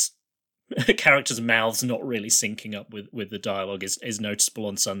characters' mouths not really syncing up with the dialogue is noticeable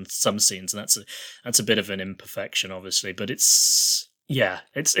on some scenes, and that's a bit of an imperfection, obviously, but it's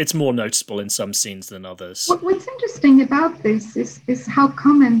more noticeable in some scenes than others. What's interesting about this is how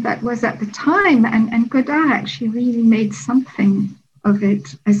common that was at the time, and Godard actually really made something of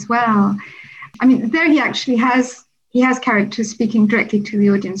it as well. I mean, there he actually has characters speaking directly to the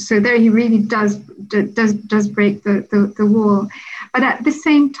audience, so there he really does break the wall. But at the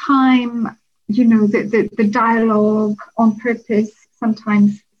same time, the dialogue on purpose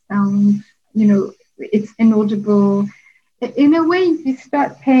sometimes sounds, it's inaudible. In a way, you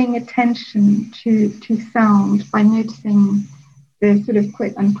start paying attention to sound by noticing the sort of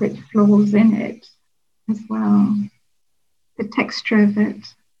quote unquote flaws in it as well, the texture of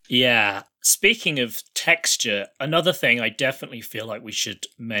it. Yeah. Speaking of texture, another thing I definitely feel like we should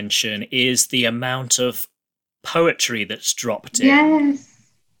mention is the amount of poetry that's dropped in.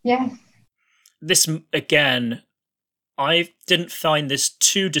 Yes. This, again, I didn't find this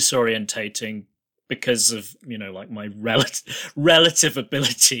too disorientating because of, like my relative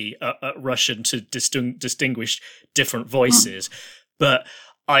ability at Russian to distinguish different voices. But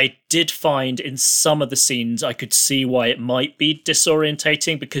I did find in some of the scenes I could see why it might be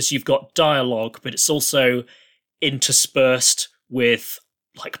disorientating, because you've got dialogue, but it's also interspersed with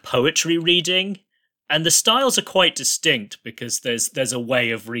like poetry reading. And the styles are quite distinct, because there's a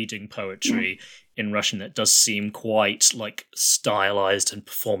way of reading poetry in Russian that does seem quite like stylized and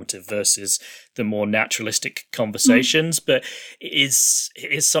performative versus the more naturalistic conversations. But it is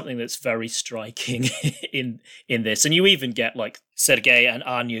something that's very striking in this. And you even get like Sergei and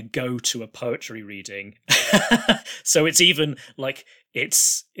Anya go to a poetry reading. So it's even like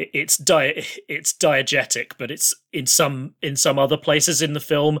it's diegetic, but it's in some other places in the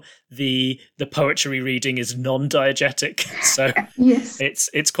film the poetry reading is non-diegetic. So yes,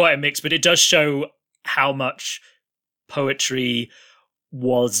 it's quite a mix, but it does show how much poetry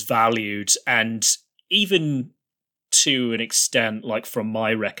was valued, and even to an extent, like from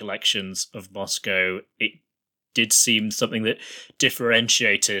my recollections of Moscow, it did seem something that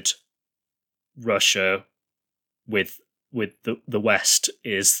differentiated Russia with the West,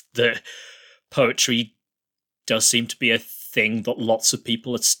 is that poetry does seem to be a thing that lots of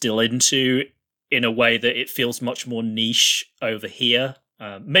people are still into, in a way that it feels much more niche over here.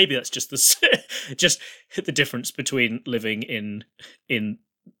 Maybe that's just just the difference between living in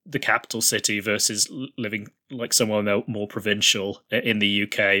the capital city versus living like somewhere more provincial in the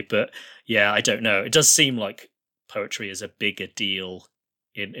UK. But yeah, I don't know. It does seem like poetry is a bigger deal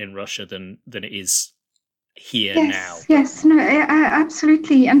in Russia than it is here now. Yes, no,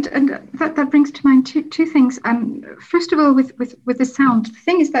 absolutely, and that brings to mind two things. First of all, with the sound, the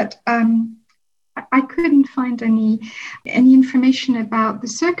thing is that I couldn't find any information about the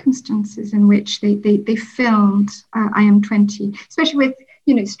circumstances in which they filmed I Am 20, especially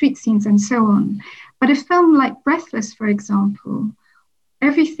with street scenes and so on. But a film like Breathless, for example,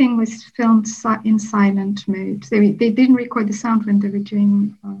 everything was filmed in silent mode. They didn't record the sound when they were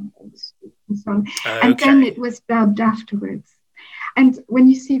doing and so on. And then it was dubbed afterwards. And when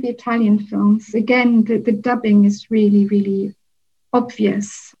you see the Italian films, again, the dubbing is really, really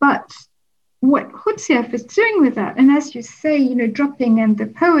obvious. But what Khutsiev is doing with that, and as you say, dropping in the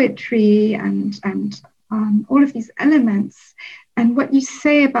poetry and all of these elements, and what you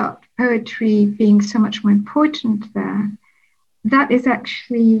say about poetry being so much more important there, that is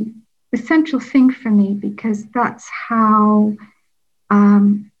actually the central thing for me, because that's how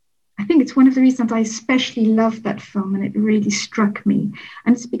I think it's one of the reasons I especially love that film, and it really struck me.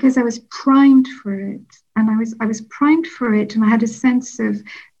 And it's because I was primed for it, and I was primed for it, and I had a sense of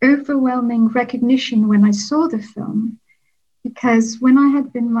overwhelming recognition when I saw the film, because when I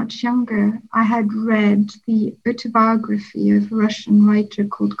had been much younger, I had read the autobiography of a Russian writer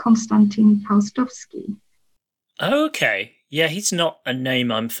called Konstantin Paustovsky. Okay. Yeah, he's not a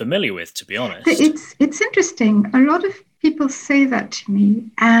name I'm familiar with, to be honest. It's interesting. A lot of people say that to me,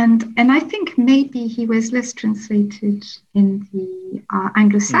 and I think maybe he was less translated in the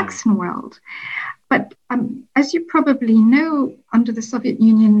Anglo-Saxon world. But as you probably know, under the Soviet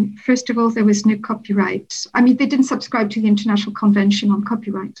Union, first of all, there was no copyright. I mean, they didn't subscribe to the International Convention on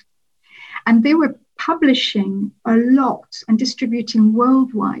Copyright. And they were publishing a lot and distributing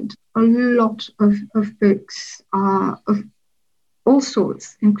worldwide a lot of books of all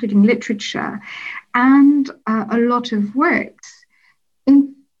sorts, including literature, and a lot of works,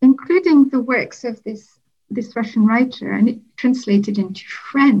 including the works of this Russian writer, and it translated into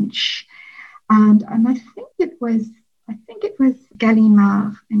French. And I think it was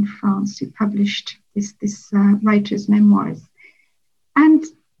Gallimard in France who published this writer's memoirs. And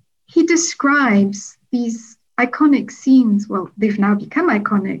he describes these iconic scenes. Well, they've now become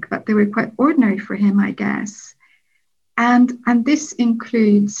iconic, but they were quite ordinary for him, I guess. And this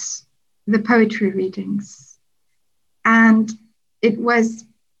includes the poetry readings. And it was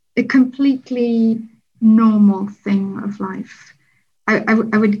a completely normal thing of life. I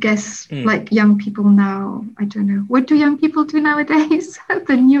would guess, like young people now, I don't know. What do young people do nowadays?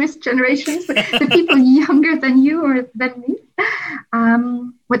 The newest generations, the people younger than you or than me.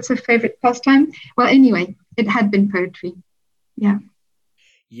 What's a favorite pastime? Well, anyway, it had been poetry. Yeah.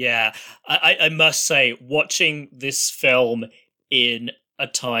 Yeah, I must say, watching this film in a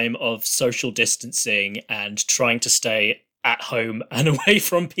time of social distancing and trying to stay at home and away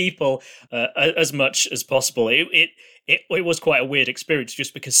from people as much as possible, it was quite a weird experience,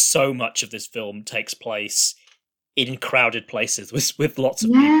 just because so much of this film takes place in crowded places with lots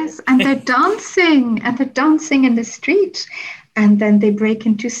of people. Yes, and they're dancing in the street, and then they break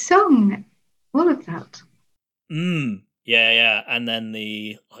into song, all of that. Yeah, and then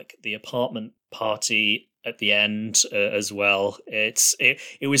the apartment party at the end as well.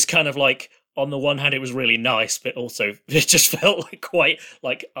 It was kind of like, on the one hand, it was really nice, but also it just felt like quite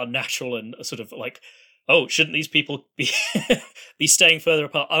like unnatural and sort of like, oh, shouldn't these people be staying further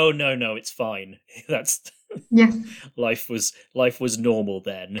apart? Oh no, it's fine. That's yes. Life was normal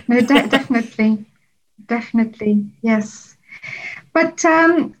then. No, definitely, yes. But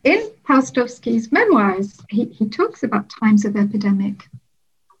in Paustovsky's memoirs, he talks about times of epidemic.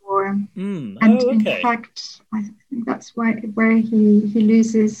 And in fact, I think that's where he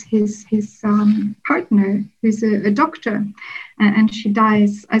loses his partner, who's a doctor, and she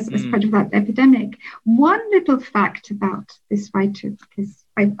dies as part of that epidemic. One little fact about this writer, because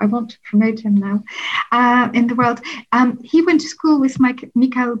I want to promote him now in the world, he went to school with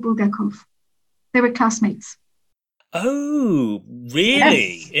Mikhail Bulgakov. They were classmates. Oh,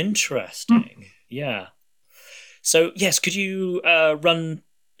 really? Yes. Interesting. Yeah. So, yes, could you run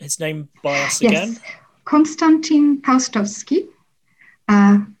his name by us again? Yes, Konstantin Paustovsky,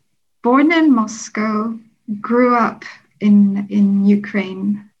 born in Moscow, grew up in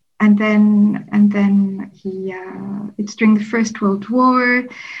Ukraine, and then he it's during the First World War.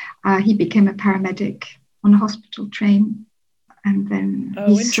 He became a paramedic on a hospital train, and then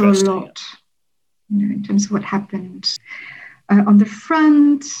he saw a lot, in terms of what happened on the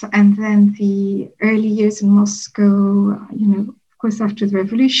front, and then the early years in Moscow, of course, after the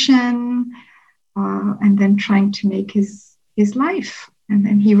revolution, and then trying to make his life. And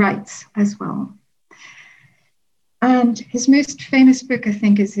then he writes as well. And his most famous book, I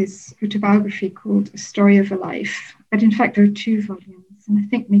think, is his autobiography called A Story of a Life. But in fact, there are 2 volumes, and I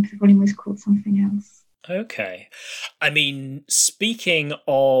think maybe the volume was called something else. Okay. I mean, speaking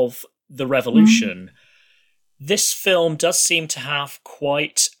of the revolution, this film does seem to have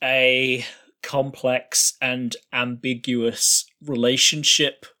quite a complex and ambiguous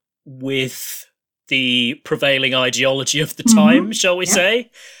relationship with the prevailing ideology of the time, shall we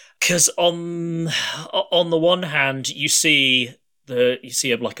say? Because on the one hand, you see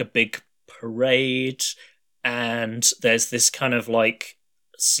like a big parade, and there's this kind of like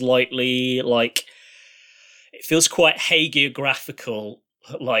slightly like, it feels quite hagiographical,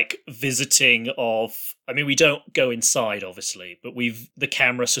 like visiting of, I mean, we don't go inside obviously, but the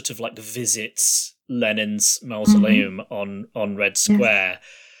camera sort of like visits Lenin's mausoleum on Red Square. Yes.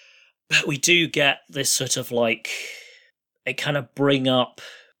 But we do get this sort of like, it kind of bring up,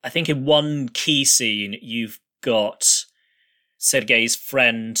 I think in one key scene, you've got Sergei's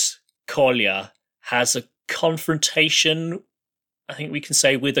friend Kolya has a confrontation, I think we can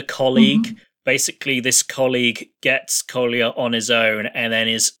say, with a colleague. Basically, this colleague gets Kolya on his own and then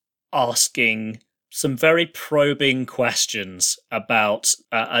is asking some very probing questions about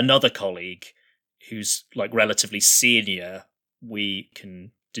another colleague who's like relatively senior, we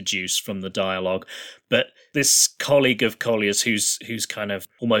can deduce from the dialogue. But this colleague of Kolya's who's kind of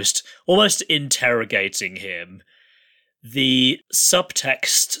almost interrogating him. The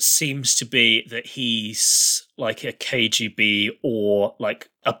subtext seems to be that he's like a KGB or like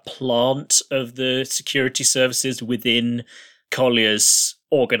a plant of the security services within Kolya's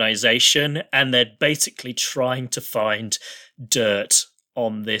organization, and they're basically trying to find dirt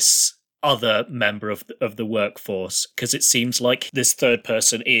on this other member of the workforce, because it seems like this third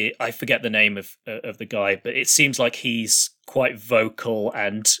person, I forget the name of the guy, but it seems like he's quite vocal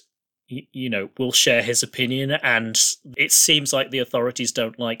and will share his opinion, and it seems like the authorities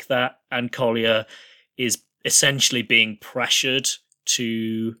don't like that, and Kolya is essentially being pressured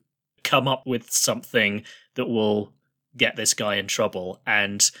to come up with something that will get this guy in trouble.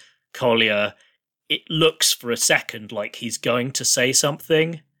 And Kolya, it looks for a second like he's going to say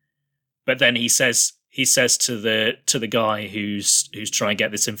something, but then he says to the guy who's trying to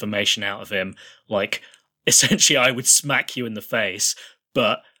get this information out of him, like, essentially, I would smack you in the face,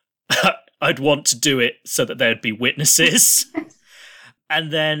 but I'd want to do it so that there'd be witnesses.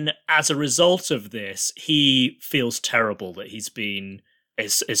 And then as a result of this, he feels terrible that he's been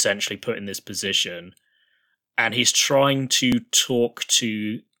essentially put in this position. And he's trying to talk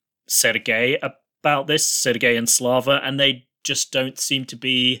to Sergei about this, Sergei and Slava, and they just don't seem to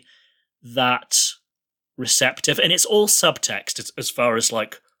be that receptive. And it's all subtext as far as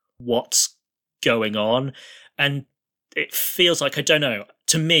like what's going on. And it feels like, I don't know,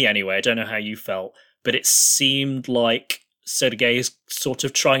 to me anyway, I don't know how you felt, but it seemed like Sergei is sort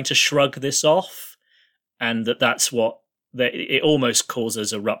of trying to shrug this off, and that's what it almost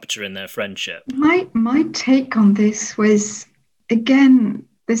causes a rupture in their friendship. My take on this was, again,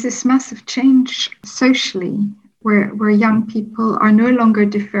 there's this massive change socially, where young people are no longer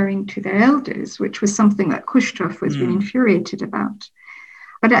deferring to their elders, which was something that Khrushchev was really infuriated about.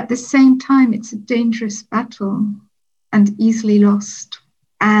 But at the same time, it's a dangerous battle and easily lost.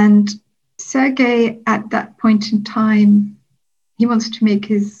 And Sergei, at that point in time, he wants to make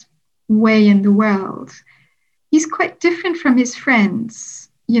his way in the world. He's quite different from his friends.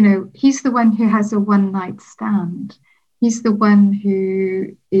 You know, he's the one who has a one-night stand. He's the one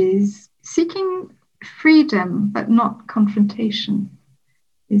who is seeking freedom, but not confrontation,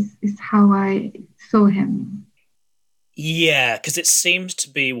 is how I saw him. Yeah, because it seems to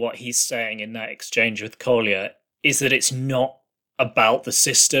be what he's saying in that exchange with Kolya is that it's not about the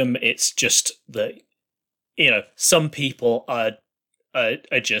system. It's just that, you know, some people are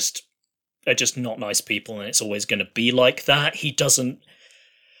just not nice people, and it's always going to be like that.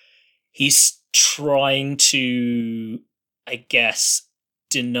 He's trying to, I guess,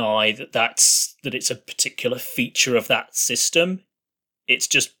 deny that it's a particular feature of that system. It's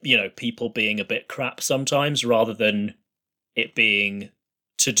just, you know, people being a bit crap sometimes, rather than it being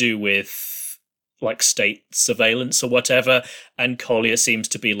to do with like state surveillance or whatever. And Kolya seems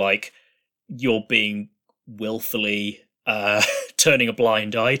to be like, you're being willfully turning a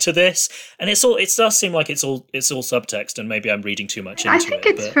blind eye to this, and it does seem like it's all subtext, and maybe I'm reading too much into it. I think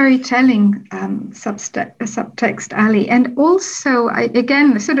it's very telling subtext, Ali, and also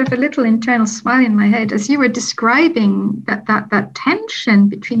again sort of a little internal smile in my head as you were describing that tension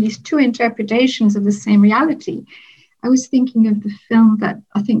between these two interpretations of the same reality. I was thinking of the film that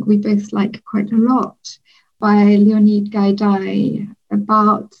I think we both like quite a lot by Leonid Gaidai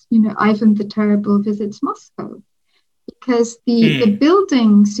about, you know, Ivan the Terrible visits Moscow. Because the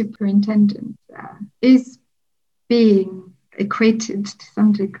building superintendent is being equated to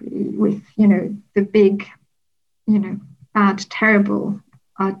some degree with, you know, the big, you know, bad, terrible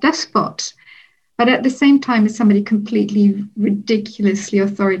despot. But at the same time, is somebody completely ridiculously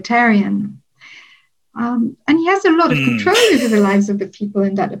authoritarian. And he has a lot of control over the lives of the people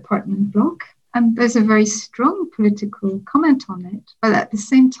in that apartment block. And there's a very strong political comment on it, but at the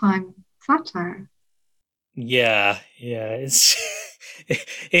same time, satire. Yeah, it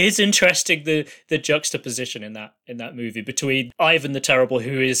is interesting the juxtaposition in that movie between Ivan the Terrible,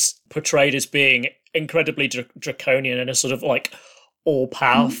 who is portrayed as being incredibly draconian and a sort of like all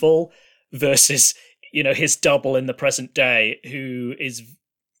powerful, versus, you know, his double in the present day, who is,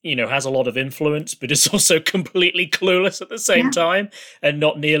 you know, has a lot of influence but is also completely clueless at the same time, and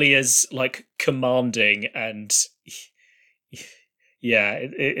not nearly as like commanding. And yeah,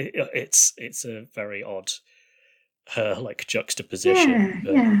 it's a very odd like juxtaposition.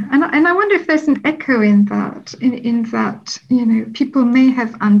 Yeah. And I wonder if there's an echo in that, in that, you know, people may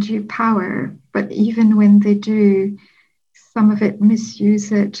have undue power, but even when they do, some of it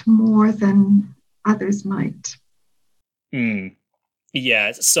misuse it more than others might.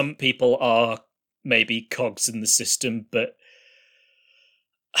 Yeah, some people are maybe cogs in the system, but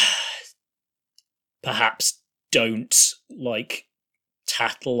perhaps don't like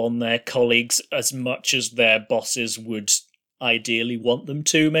tattle on their colleagues as much as their bosses would ideally want them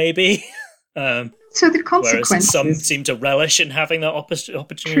to, maybe. So the consequences... Whereas some seem to relish in having that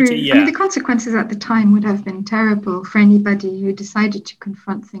opportunity. True. Yeah. I mean, the consequences at the time would have been terrible for anybody who decided to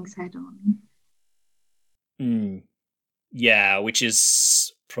confront things head on. Yeah, which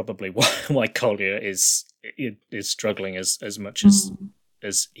is probably why Kolya is struggling as much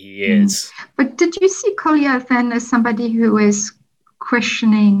as he is. But did you see Kolya then as somebody who is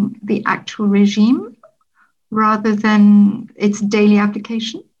questioning the actual regime rather than its daily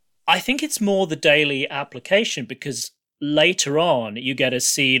application? I think it's more the daily application, because later on you get a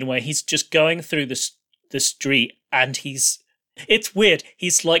scene where he's just going through the street and it's weird.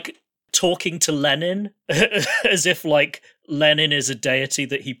 He's like talking to Lenin as if like Lenin is a deity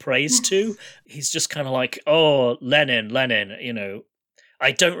that he prays to. He's just kind of like, oh, Lenin, you know.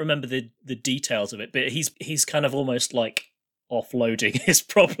 I don't remember the details of it, but he's kind of almost like offloading his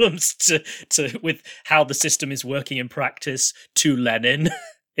problems to with how the system is working in practice to Lenin.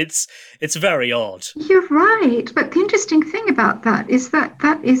 It's very odd. You're right, but the interesting thing about that is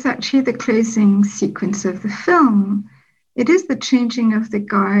that is actually the closing sequence of the film. It is the changing of the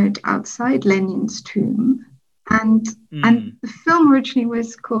guard outside Lenin's tomb, and the film originally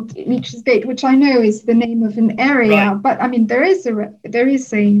was called Leech's Gate, which I know is the name of an area, right. But I mean there is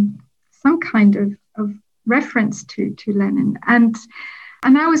some kind of reference to Lenin, and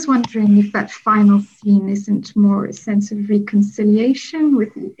I was wondering if that final scene isn't more a sense of reconciliation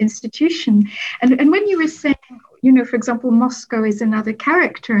with the institution. And when you were saying, you know, for example, Moscow is another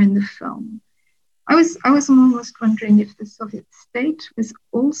character in the film, I was almost wondering if the Soviet state was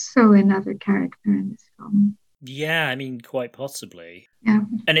also another character in this film. Yeah, I mean, quite possibly. Yeah.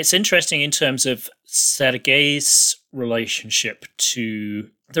 And it's interesting in terms of Sergei's relationship to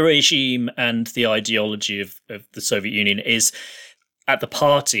the regime and the ideology of the Soviet Union is at the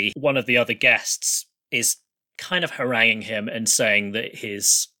party, one of the other guests is kind of haranguing him and saying that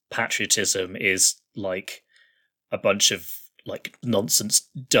his patriotism is like a bunch of like nonsense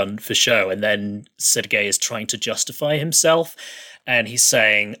done for show. And then Sergei is trying to justify himself. And he's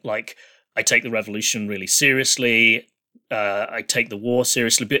saying, like, I take the revolution really seriously. I take the war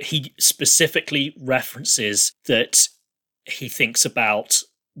seriously. But he specifically references that he thinks about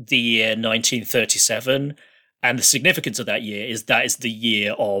the year 1937. And the significance of that year is that is the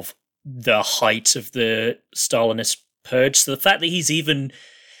year of the height of the Stalinist purge. So the fact that he's even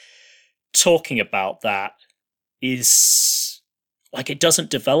talking about that is like, it doesn't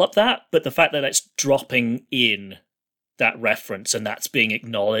develop that, but the fact that it's dropping in that reference and that's being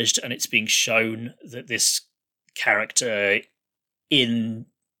acknowledged and it's being shown that this character in,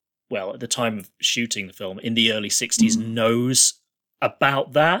 well, at the time of shooting the film in the early 60s knows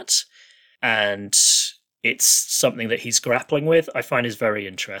about that, and it's something that he's grappling with, I find is very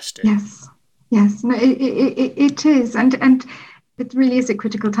interesting. Yes, no, it is, and it really is a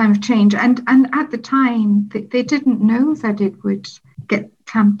critical time of change. And at the time, they didn't know that it would get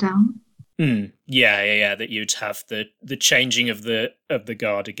clamped down. Yeah. That you'd have the changing of the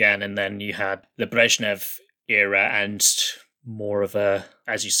guard again, and then you had the Brezhnev era and more of a,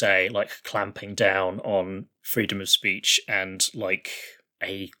 as you say, like clamping down on freedom of speech and like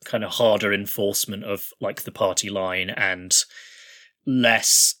a kind of harder enforcement of like the party line and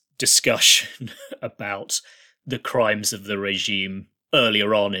less discussion about the crimes of the regime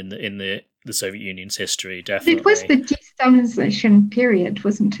earlier on in the Soviet Union's history. Definitely, it was the de-Stalinization period,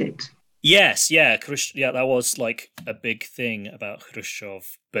 wasn't it? Yes, yeah, that was like a big thing about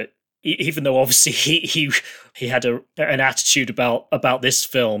Khrushchev. But even though obviously he had an attitude about this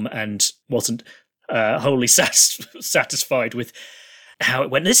film and wasn't wholly satisfied with how it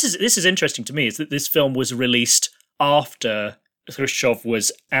went. This is interesting to me, is that this film was released after Khrushchev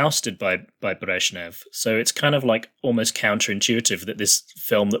was ousted by Brezhnev. So it's kind of like almost counterintuitive that this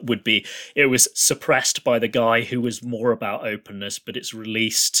film it was suppressed by the guy who was more about openness, but it's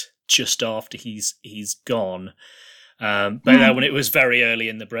released just after he's gone. But when it was very early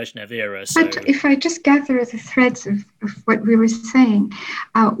in the Brezhnev era. So. But if I just gather the threads of what we were saying,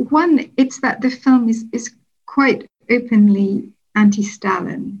 one, it's that the film is quite openly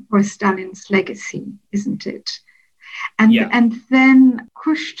anti-Stalin or Stalin's legacy, isn't it? And then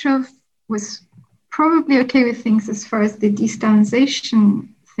Khrushchev was probably okay with things as far as the de-Stalinization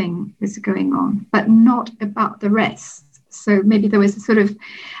thing was going on, but not about the rest. So maybe there was a sort of,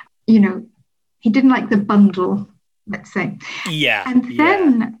 he didn't like the bundle, let's say. Yeah. And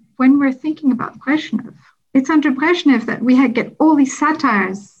then when we're thinking about Brezhnev, it's under Brezhnev that we get all these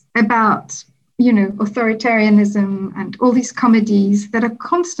satires about, authoritarianism and all these comedies that are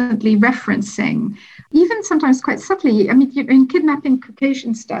constantly referencing, even sometimes quite subtly. I mean, in Kidnapping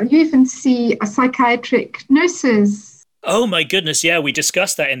Caucasian Style, you even see a psychiatric nurses. Oh my goodness, yeah, we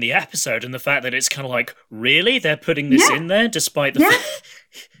discussed that in the episode, and the fact that it's kind of like, really? They're putting this in there despite the fact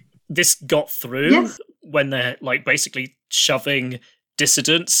this got through when they're like basically shoving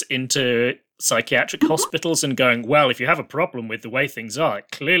dissidents into psychiatric hospitals and going, well, if you have a problem with the way things are, it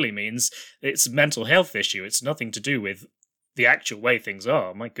clearly means it's a mental health issue. It's nothing to do with the actual way things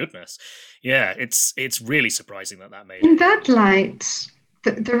are. My goodness. Yeah, it's really surprising that made it. In that light,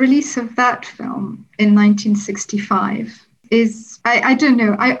 the release of that film in 1965 is, I don't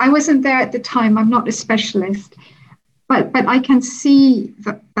know, I wasn't there at the time, I'm not a specialist, but I can see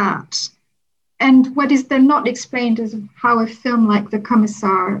that. And what is then not explained is how a film like The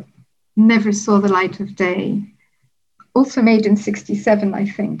Commissar never saw the light of day, also made in 1967, I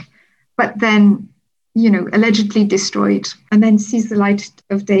think, but then, allegedly destroyed, and then sees the light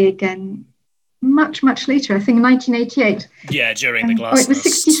of day again much, much later, I think 1988. Yeah, during the Glasnost. It was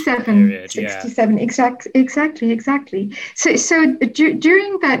 67. Period, 67, exactly. So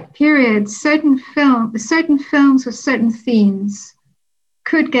during that period, certain films with certain themes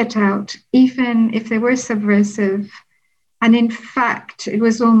could get out, even if they were subversive. And in fact, it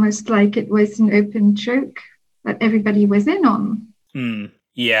was almost like it was an open joke that everybody was in on.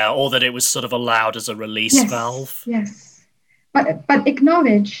 Yeah, or that it was sort of allowed as a release valve. Yes, but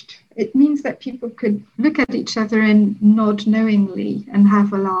acknowledged. It means that people could look at each other and nod knowingly and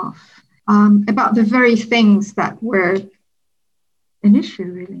have a laugh about the very things that were an issue,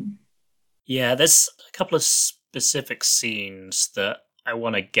 really. Yeah, there's a couple of specific scenes that I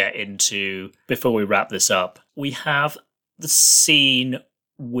want to get into before we wrap this up. We have the scene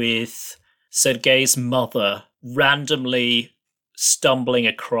with Sergei's mother randomly stumbling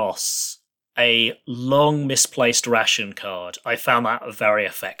across a long misplaced ration card. I found that a very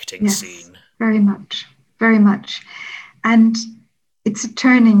affecting scene. Very much, very much. And it's a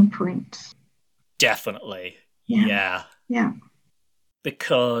turning point. Definitely. Yeah.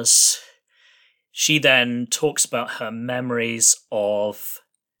 Because she then talks about her memories of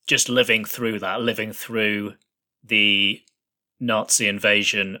just living through the Nazi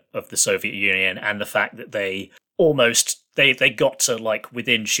invasion of the Soviet Union, and the fact that they got to like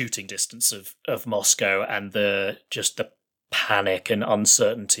within shooting distance of Moscow, and the panic and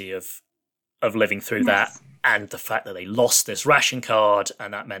uncertainty of living through that, and the fact that they lost this ration card,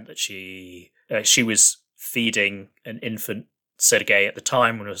 and that meant that she was feeding an infant Sergei at the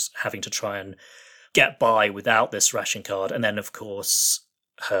time, and was having to try and get by without this ration card. And then, of course,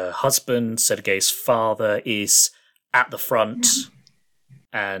 her husband, Sergei's father, is at the front,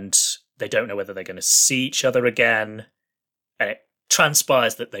 and they don't know whether they're going to see each other again. And it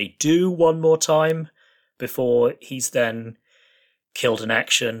transpires that they do one more time before he's then killed in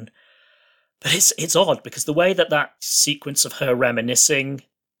action. But it's odd, because the way that sequence of her reminiscing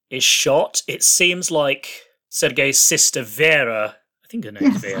is shot, it seems like Sergei's sister Vera, I think her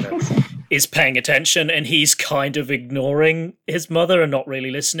name's Vera, is paying attention, and he's kind of ignoring his mother and not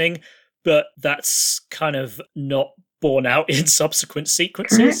really listening. But that's kind of not borne out in subsequent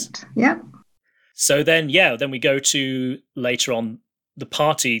sequences. Correct. Yeah. So then we go to later on the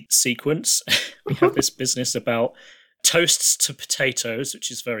party sequence. We have this business about toasts to potatoes, which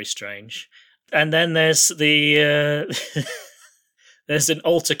is very strange. And then there's there's an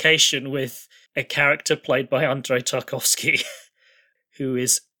altercation with a character played by Andrei Tarkovsky, who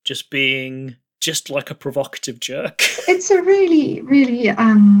is just being just like a provocative jerk. It's a really, really,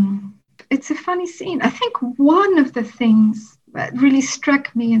 it's a funny scene. I think one of the things that really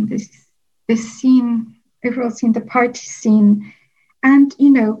struck me in this scene, overall scene, the party scene, and,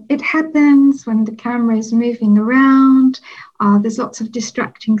 it happens when the camera is moving around. There's lots of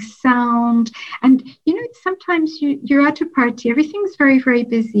distracting sound. And, sometimes you're at a party, everything's very, very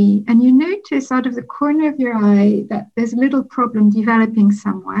busy, and you notice out of the corner of your eye that there's a little problem developing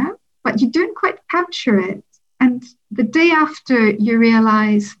somewhere, but you don't quite capture it. And the day after, you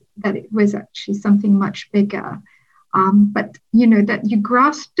realize that it was actually something much bigger. But, that you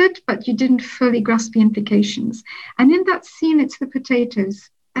grasped it, but you didn't fully grasp the implications. And in that scene, it's the potatoes.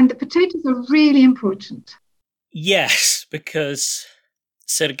 And the potatoes are really important. Yes, because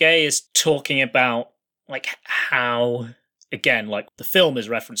Sergei is talking about, like, how, again, like, the film is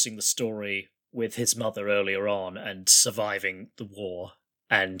referencing the story with his mother earlier on and surviving the war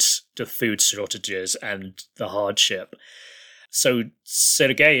and the food shortages and the hardship. So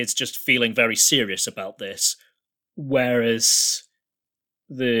Sergei is just feeling very serious about this, whereas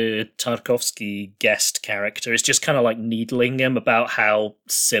the Tarkovsky guest character is just kind of like needling him about how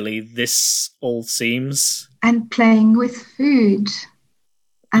silly this all seems. And playing with food.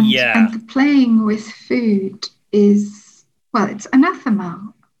 And the playing with food is, well, it's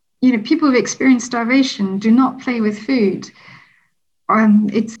anathema. People who've experienced starvation do not play with food.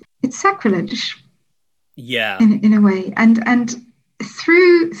 It's sacrilege. Yeah. In a way. And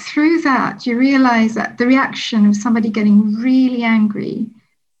through that, you realize that the reaction of somebody getting really angry,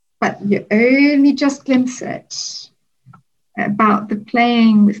 but you only just glimpse it, about the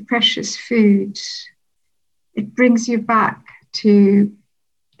playing with precious food, it brings you back to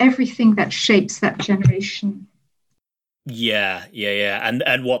everything that shapes that generation. Yeah.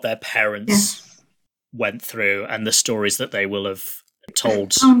 And what their parents went through, and the stories that they will have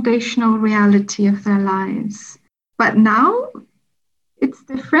told. The foundational reality of their lives. But now it's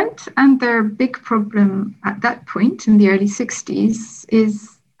different, and their big problem at that point in the early 60s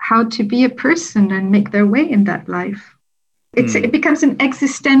is how to be a person and make their way in that life. It becomes an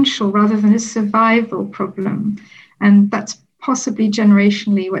existential rather than a survival problem. And that's possibly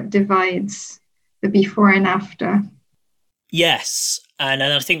generationally what divides the before and after. Yes. And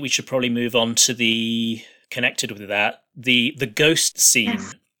I think we should probably move on to the, connected with that, the ghost scene,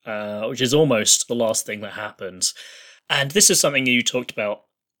 which is almost the last thing that happens. And this is something you talked about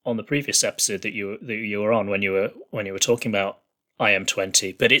on the previous episode that you were on when you were talking about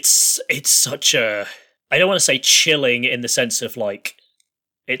IM20. But it's such a, I don't want to say chilling in the sense of like,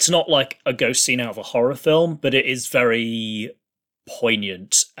 it's not like a ghost scene out of a horror film, but it is very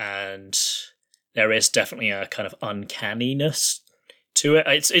poignant, and there is definitely a kind of uncanniness to it.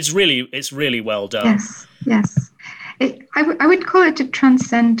 It's really well done. Yes. I would call it a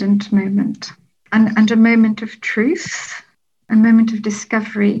transcendent moment, and a moment of truth, a moment of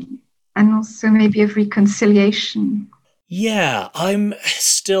discovery, and also maybe of reconciliation. Yeah, I'm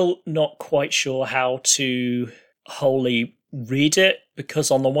still not quite sure how to wholly read it,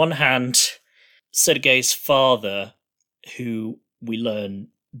 because on the one hand, Sergei's father, who we learn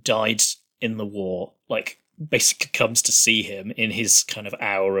died in the war, like basically comes to see him in his kind of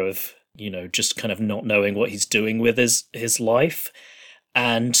hour of, just kind of not knowing what he's doing with his life.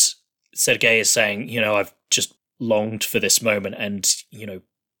 And Sergei is saying, I've just longed for this moment, and,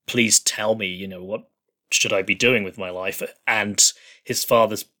 please tell me, what should I be doing with my life? And his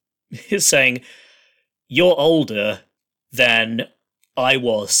father's is saying, you're older than I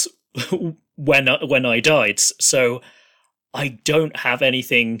was when I died, so I don't have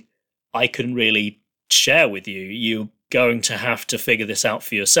anything I can really share with you. You're going to have to figure this out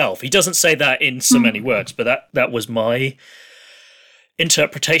for yourself. He doesn't say that in so many words, but that was my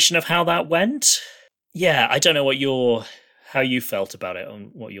interpretation of how that went. Yeah, I don't know how you felt about it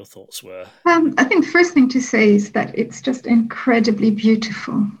and what your thoughts were. I think the first thing to say is that it's just incredibly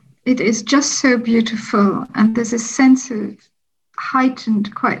beautiful. It is just so beautiful, and there's a sense of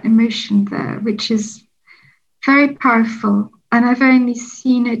heightened, quite emotion there, which is very powerful. And I've only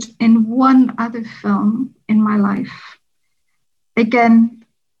seen it in one other film in my life. Again,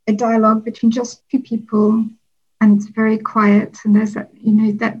 a dialogue between just two people, and it's very quiet, and there's that,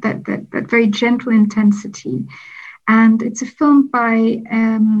 that very gentle intensity. And it's a film by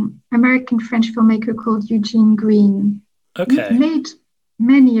American-French filmmaker called Eugene Green. Okay. Made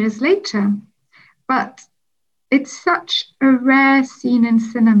many years later, but it's such a rare scene in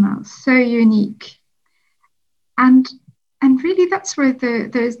cinema, so unique. And really that's where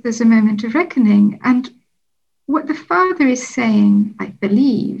there's a moment of reckoning. And what the father is saying, I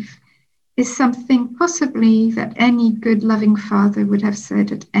believe, is something possibly that any good, loving father would have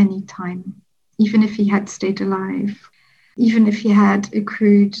said at any time, even if he had stayed alive, even if he had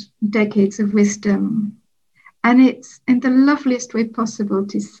accrued decades of wisdom. And it's in the loveliest way possible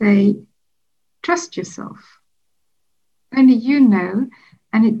to say, trust yourself. Only you know,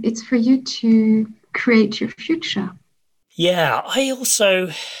 and it's for you to create your future. Yeah, I also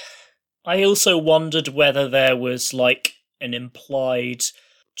wondered whether there was like an implied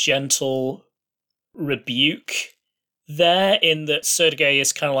gentle rebuke there, in that Sergei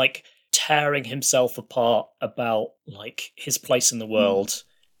is kind of like tearing himself apart about like his place in the world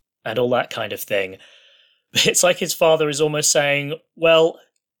and all that kind of thing. It's like his father is almost saying, well,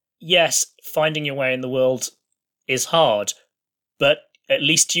 yes, finding your way in the world is hard, but at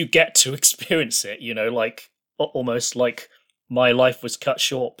least you get to experience it, like almost like my life was cut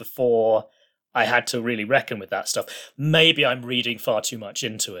short before I had to really reckon with that stuff. Maybe I'm reading far too much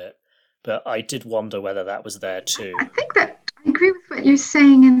into it, but I did wonder whether that was there too. I think that I agree with what you're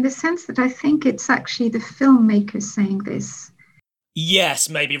saying, in the sense that I think it's actually the filmmaker saying this. Yes,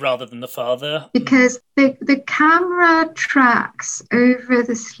 maybe rather than the father. Because the camera tracks over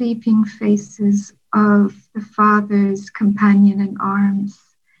the sleeping faces of the father's companion in arms.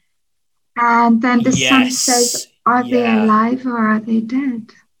 And then the son says, are they alive or are they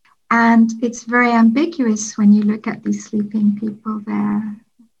dead? And it's very ambiguous when you look at these sleeping people there,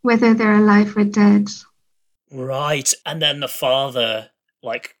 whether they're alive or dead. Right. And then the father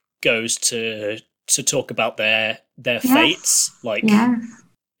like goes to talk about their fates. Like,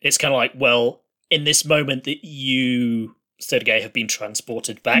 it's kind of like, well, in this moment that you, Sergei, have been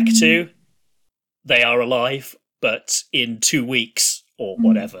transported back to, they are alive, but in 2 weeks or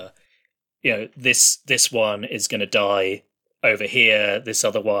whatever, this one is going to die over here. This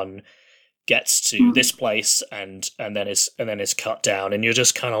other one gets to this place and then is cut down, and you're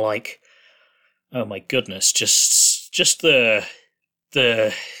just kind of like, oh my goodness, just the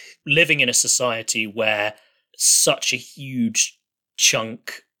living in a society where such a huge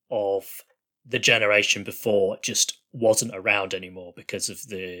chunk of the generation before just wasn't around anymore because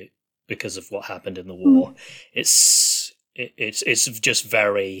of what happened in the war. It's just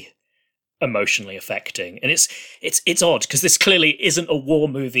very emotionally affecting, and it's odd because this clearly isn't a war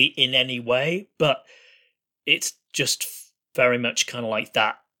movie in any way, but it's just very much kind of like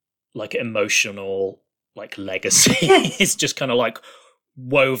that, like emotional like legacy. It's just kind of like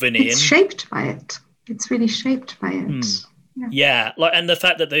woven in. It's shaped by it. It's really shaped by it. Yeah, like, and the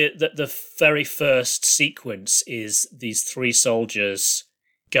fact that the very first sequence is these 3 soldiers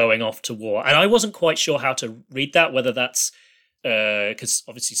going off to war, and I wasn't quite sure how to read that, whether that's because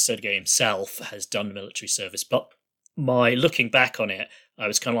obviously Sergei himself has done military service, but my looking back on it, I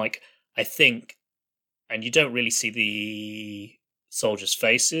was kind of like, I think, and you don't really see the soldiers'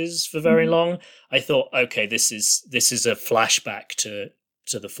 faces for very long. I thought, okay, this is a flashback to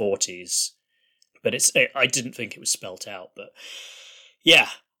the 40s, but I didn't think it was spelt out. But yeah,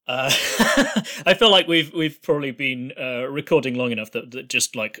 I feel like we've probably been recording long enough that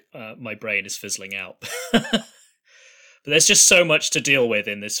just like my brain is fizzling out. But there's just so much to deal with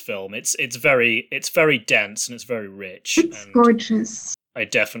in this film. It's very dense and it's very rich. It's gorgeous. I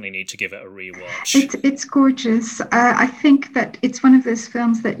definitely need to give it a rewatch. It's gorgeous. I think that it's one of those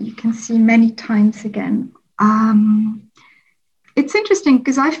films that you can see many times again. It's interesting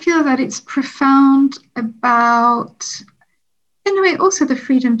because I feel that it's profound about, in a way, also the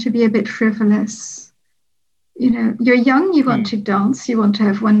freedom to be a bit frivolous. You know, you're young, you want to dance, you want to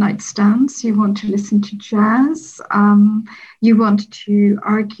have one-night stands, you want to listen to jazz, you want to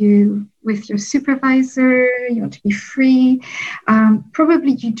argue with your supervisor, you want to be free.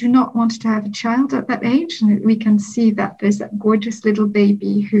 Probably you do not want to have a child at that age, and we can see that there's that gorgeous little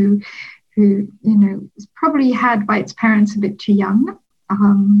baby who you know, was probably had by its parents a bit too young,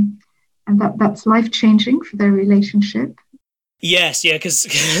 and that's life-changing for their relationship. Yes, yeah, because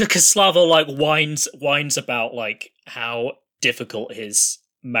Slavo like whines about like how difficult his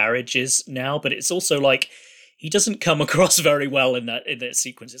marriage is now, but it's also like he doesn't come across very well in that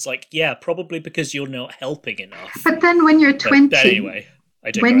sequence. It's like, yeah, probably because you're not helping enough. But then when you're 20, but anyway,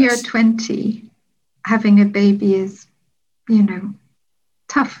 I digress. When you're 20, having a baby is, you know,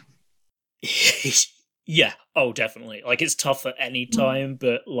 tough. Yeah, oh, definitely. Like it's tough at any time,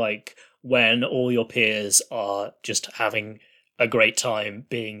 but like when all your peers are just having a great time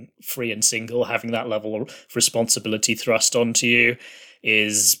being free and single, having that level of responsibility thrust onto you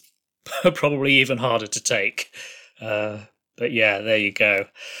is probably even harder to take. But yeah, there you go.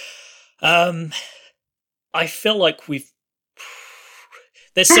 I feel like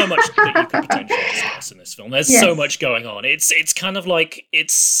there's so much that you could potentially discuss in this film. There's so much going on. It's kind of like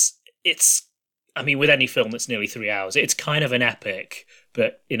it's I mean, with any film that's nearly 3 hours, it's kind of an epic,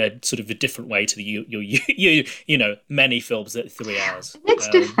 but in a sort of a different way to the you know, many films that are 3 hours. In its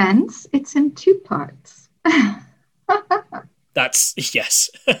defense, it's in 2 parts. That's yes.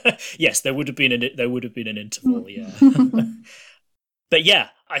 Yes, there would have been an interval, yeah. But yeah,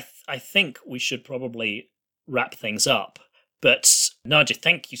 I think we should probably wrap things up. But Nadia,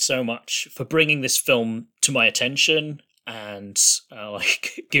 thank you so much for bringing this film to my attention and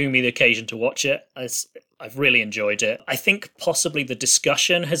like giving me the occasion to watch it. I've really enjoyed it. I think possibly the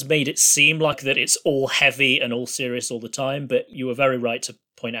discussion has made it seem like that it's all heavy and all serious all the time, but you were very right to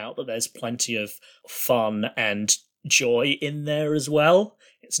point out that there's plenty of fun and joy in there as well.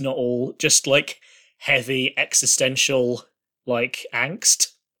 It's not all just like heavy existential like angst.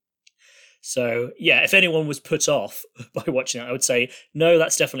 So yeah, if anyone was put off by watching it, I would say no,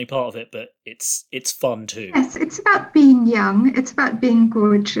 that's definitely part of it, but it's fun too. Yes, it's about being young. It's about being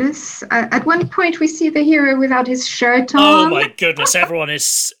gorgeous. At one point, we see the hero without his shirt on. Oh my goodness, everyone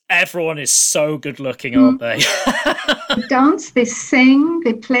is so good looking, aren't they? They dance, they sing,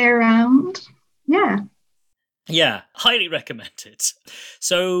 they play around. Yeah, highly recommended.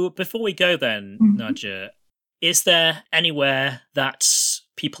 So before we go then, Nadia, is there anywhere that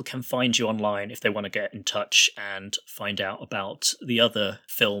people can find you online if they want to get in touch and find out about the other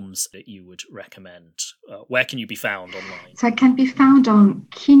films that you would recommend? Where can you be found online? So I can be found on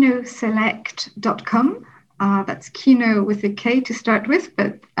kinoselect.com. That's Kino with a K to start with,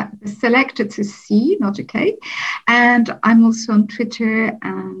 but Select, it's a C, not a K. And I'm also on Twitter,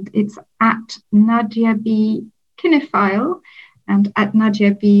 and it's at Nadia B Cinephile. And at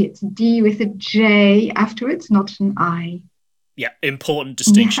Nadia B, it's D with a J afterwards, not an I. Yeah, important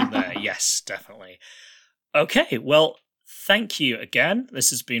distinction there. Yes, definitely. Okay, well, thank you again. This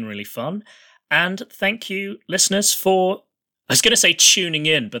has been really fun. And thank you, listeners, for, I was going to say tuning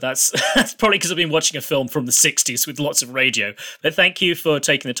in, but that's probably because I've been watching a film from the 60s with lots of radio. But thank you for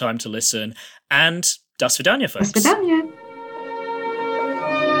taking the time to listen. And das Vidania, folks. Das Vidania.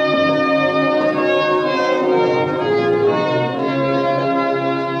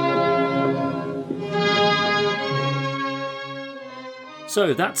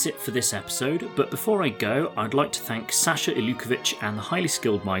 So that's it for this episode, but before I go, I'd like to thank Sasha Ilukovic and the Highly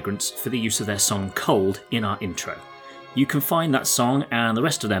Skilled Migrants for the use of their song Cold in our intro. You can find that song and the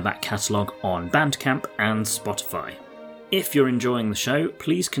rest of their back catalogue on Bandcamp and Spotify. If you're enjoying the show,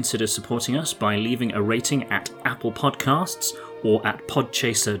 please consider supporting us by leaving a rating at Apple Podcasts or at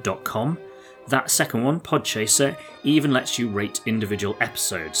podchaser.com. That second one, Podchaser, even lets you rate individual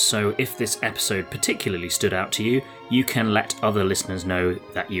episodes, so if this episode particularly stood out to you, you can let other listeners know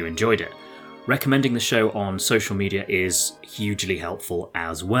that you enjoyed it. Recommending the show on social media is hugely helpful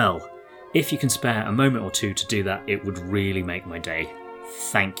as well. If you can spare a moment or two to do that, it would really make my day.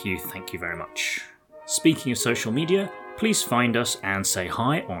 Thank you very much. Speaking of social media, Please find us and say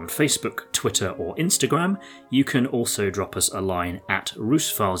hi on Facebook, Twitter or Instagram. You can also drop us a line at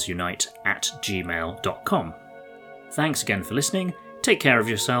roosefilsunite@gmail.com. Thanks again for listening, take care of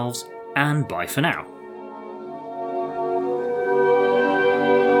yourselves, and bye for now.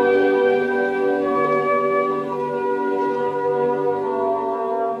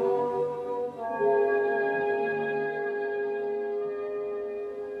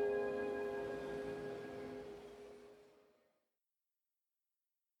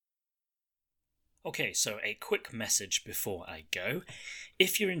 Okay, so a quick message before I go.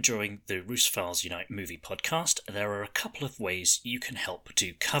 If you're enjoying the Roosevelt Unite movie podcast, there are a couple of ways you can help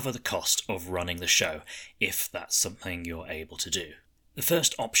to cover the cost of running the show, if that's something you're able to do. The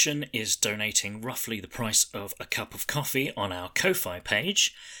first option is donating roughly the price of a cup of coffee on our Ko-Fi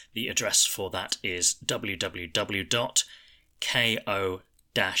page. The address for that is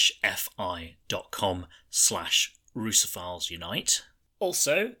www.ko-fi.com/Roosophilesunite.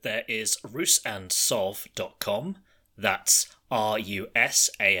 Also, there is roosandsolve.com, that's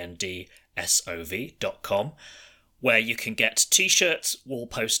rusandsov.com, where you can get t-shirts, wall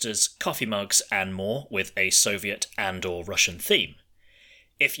posters, coffee mugs and more with a Soviet and or Russian theme.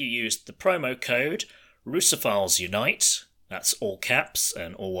 If you use the promo code RoosophileSunite, that's all caps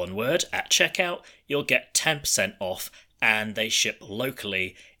and all one word, at checkout, you'll get 10% off, and they ship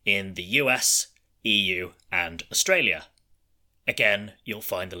locally in the US, EU and Australia. Again, you'll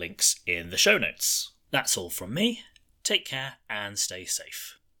find the links in the show notes. That's all from me. Take care and stay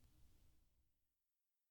safe.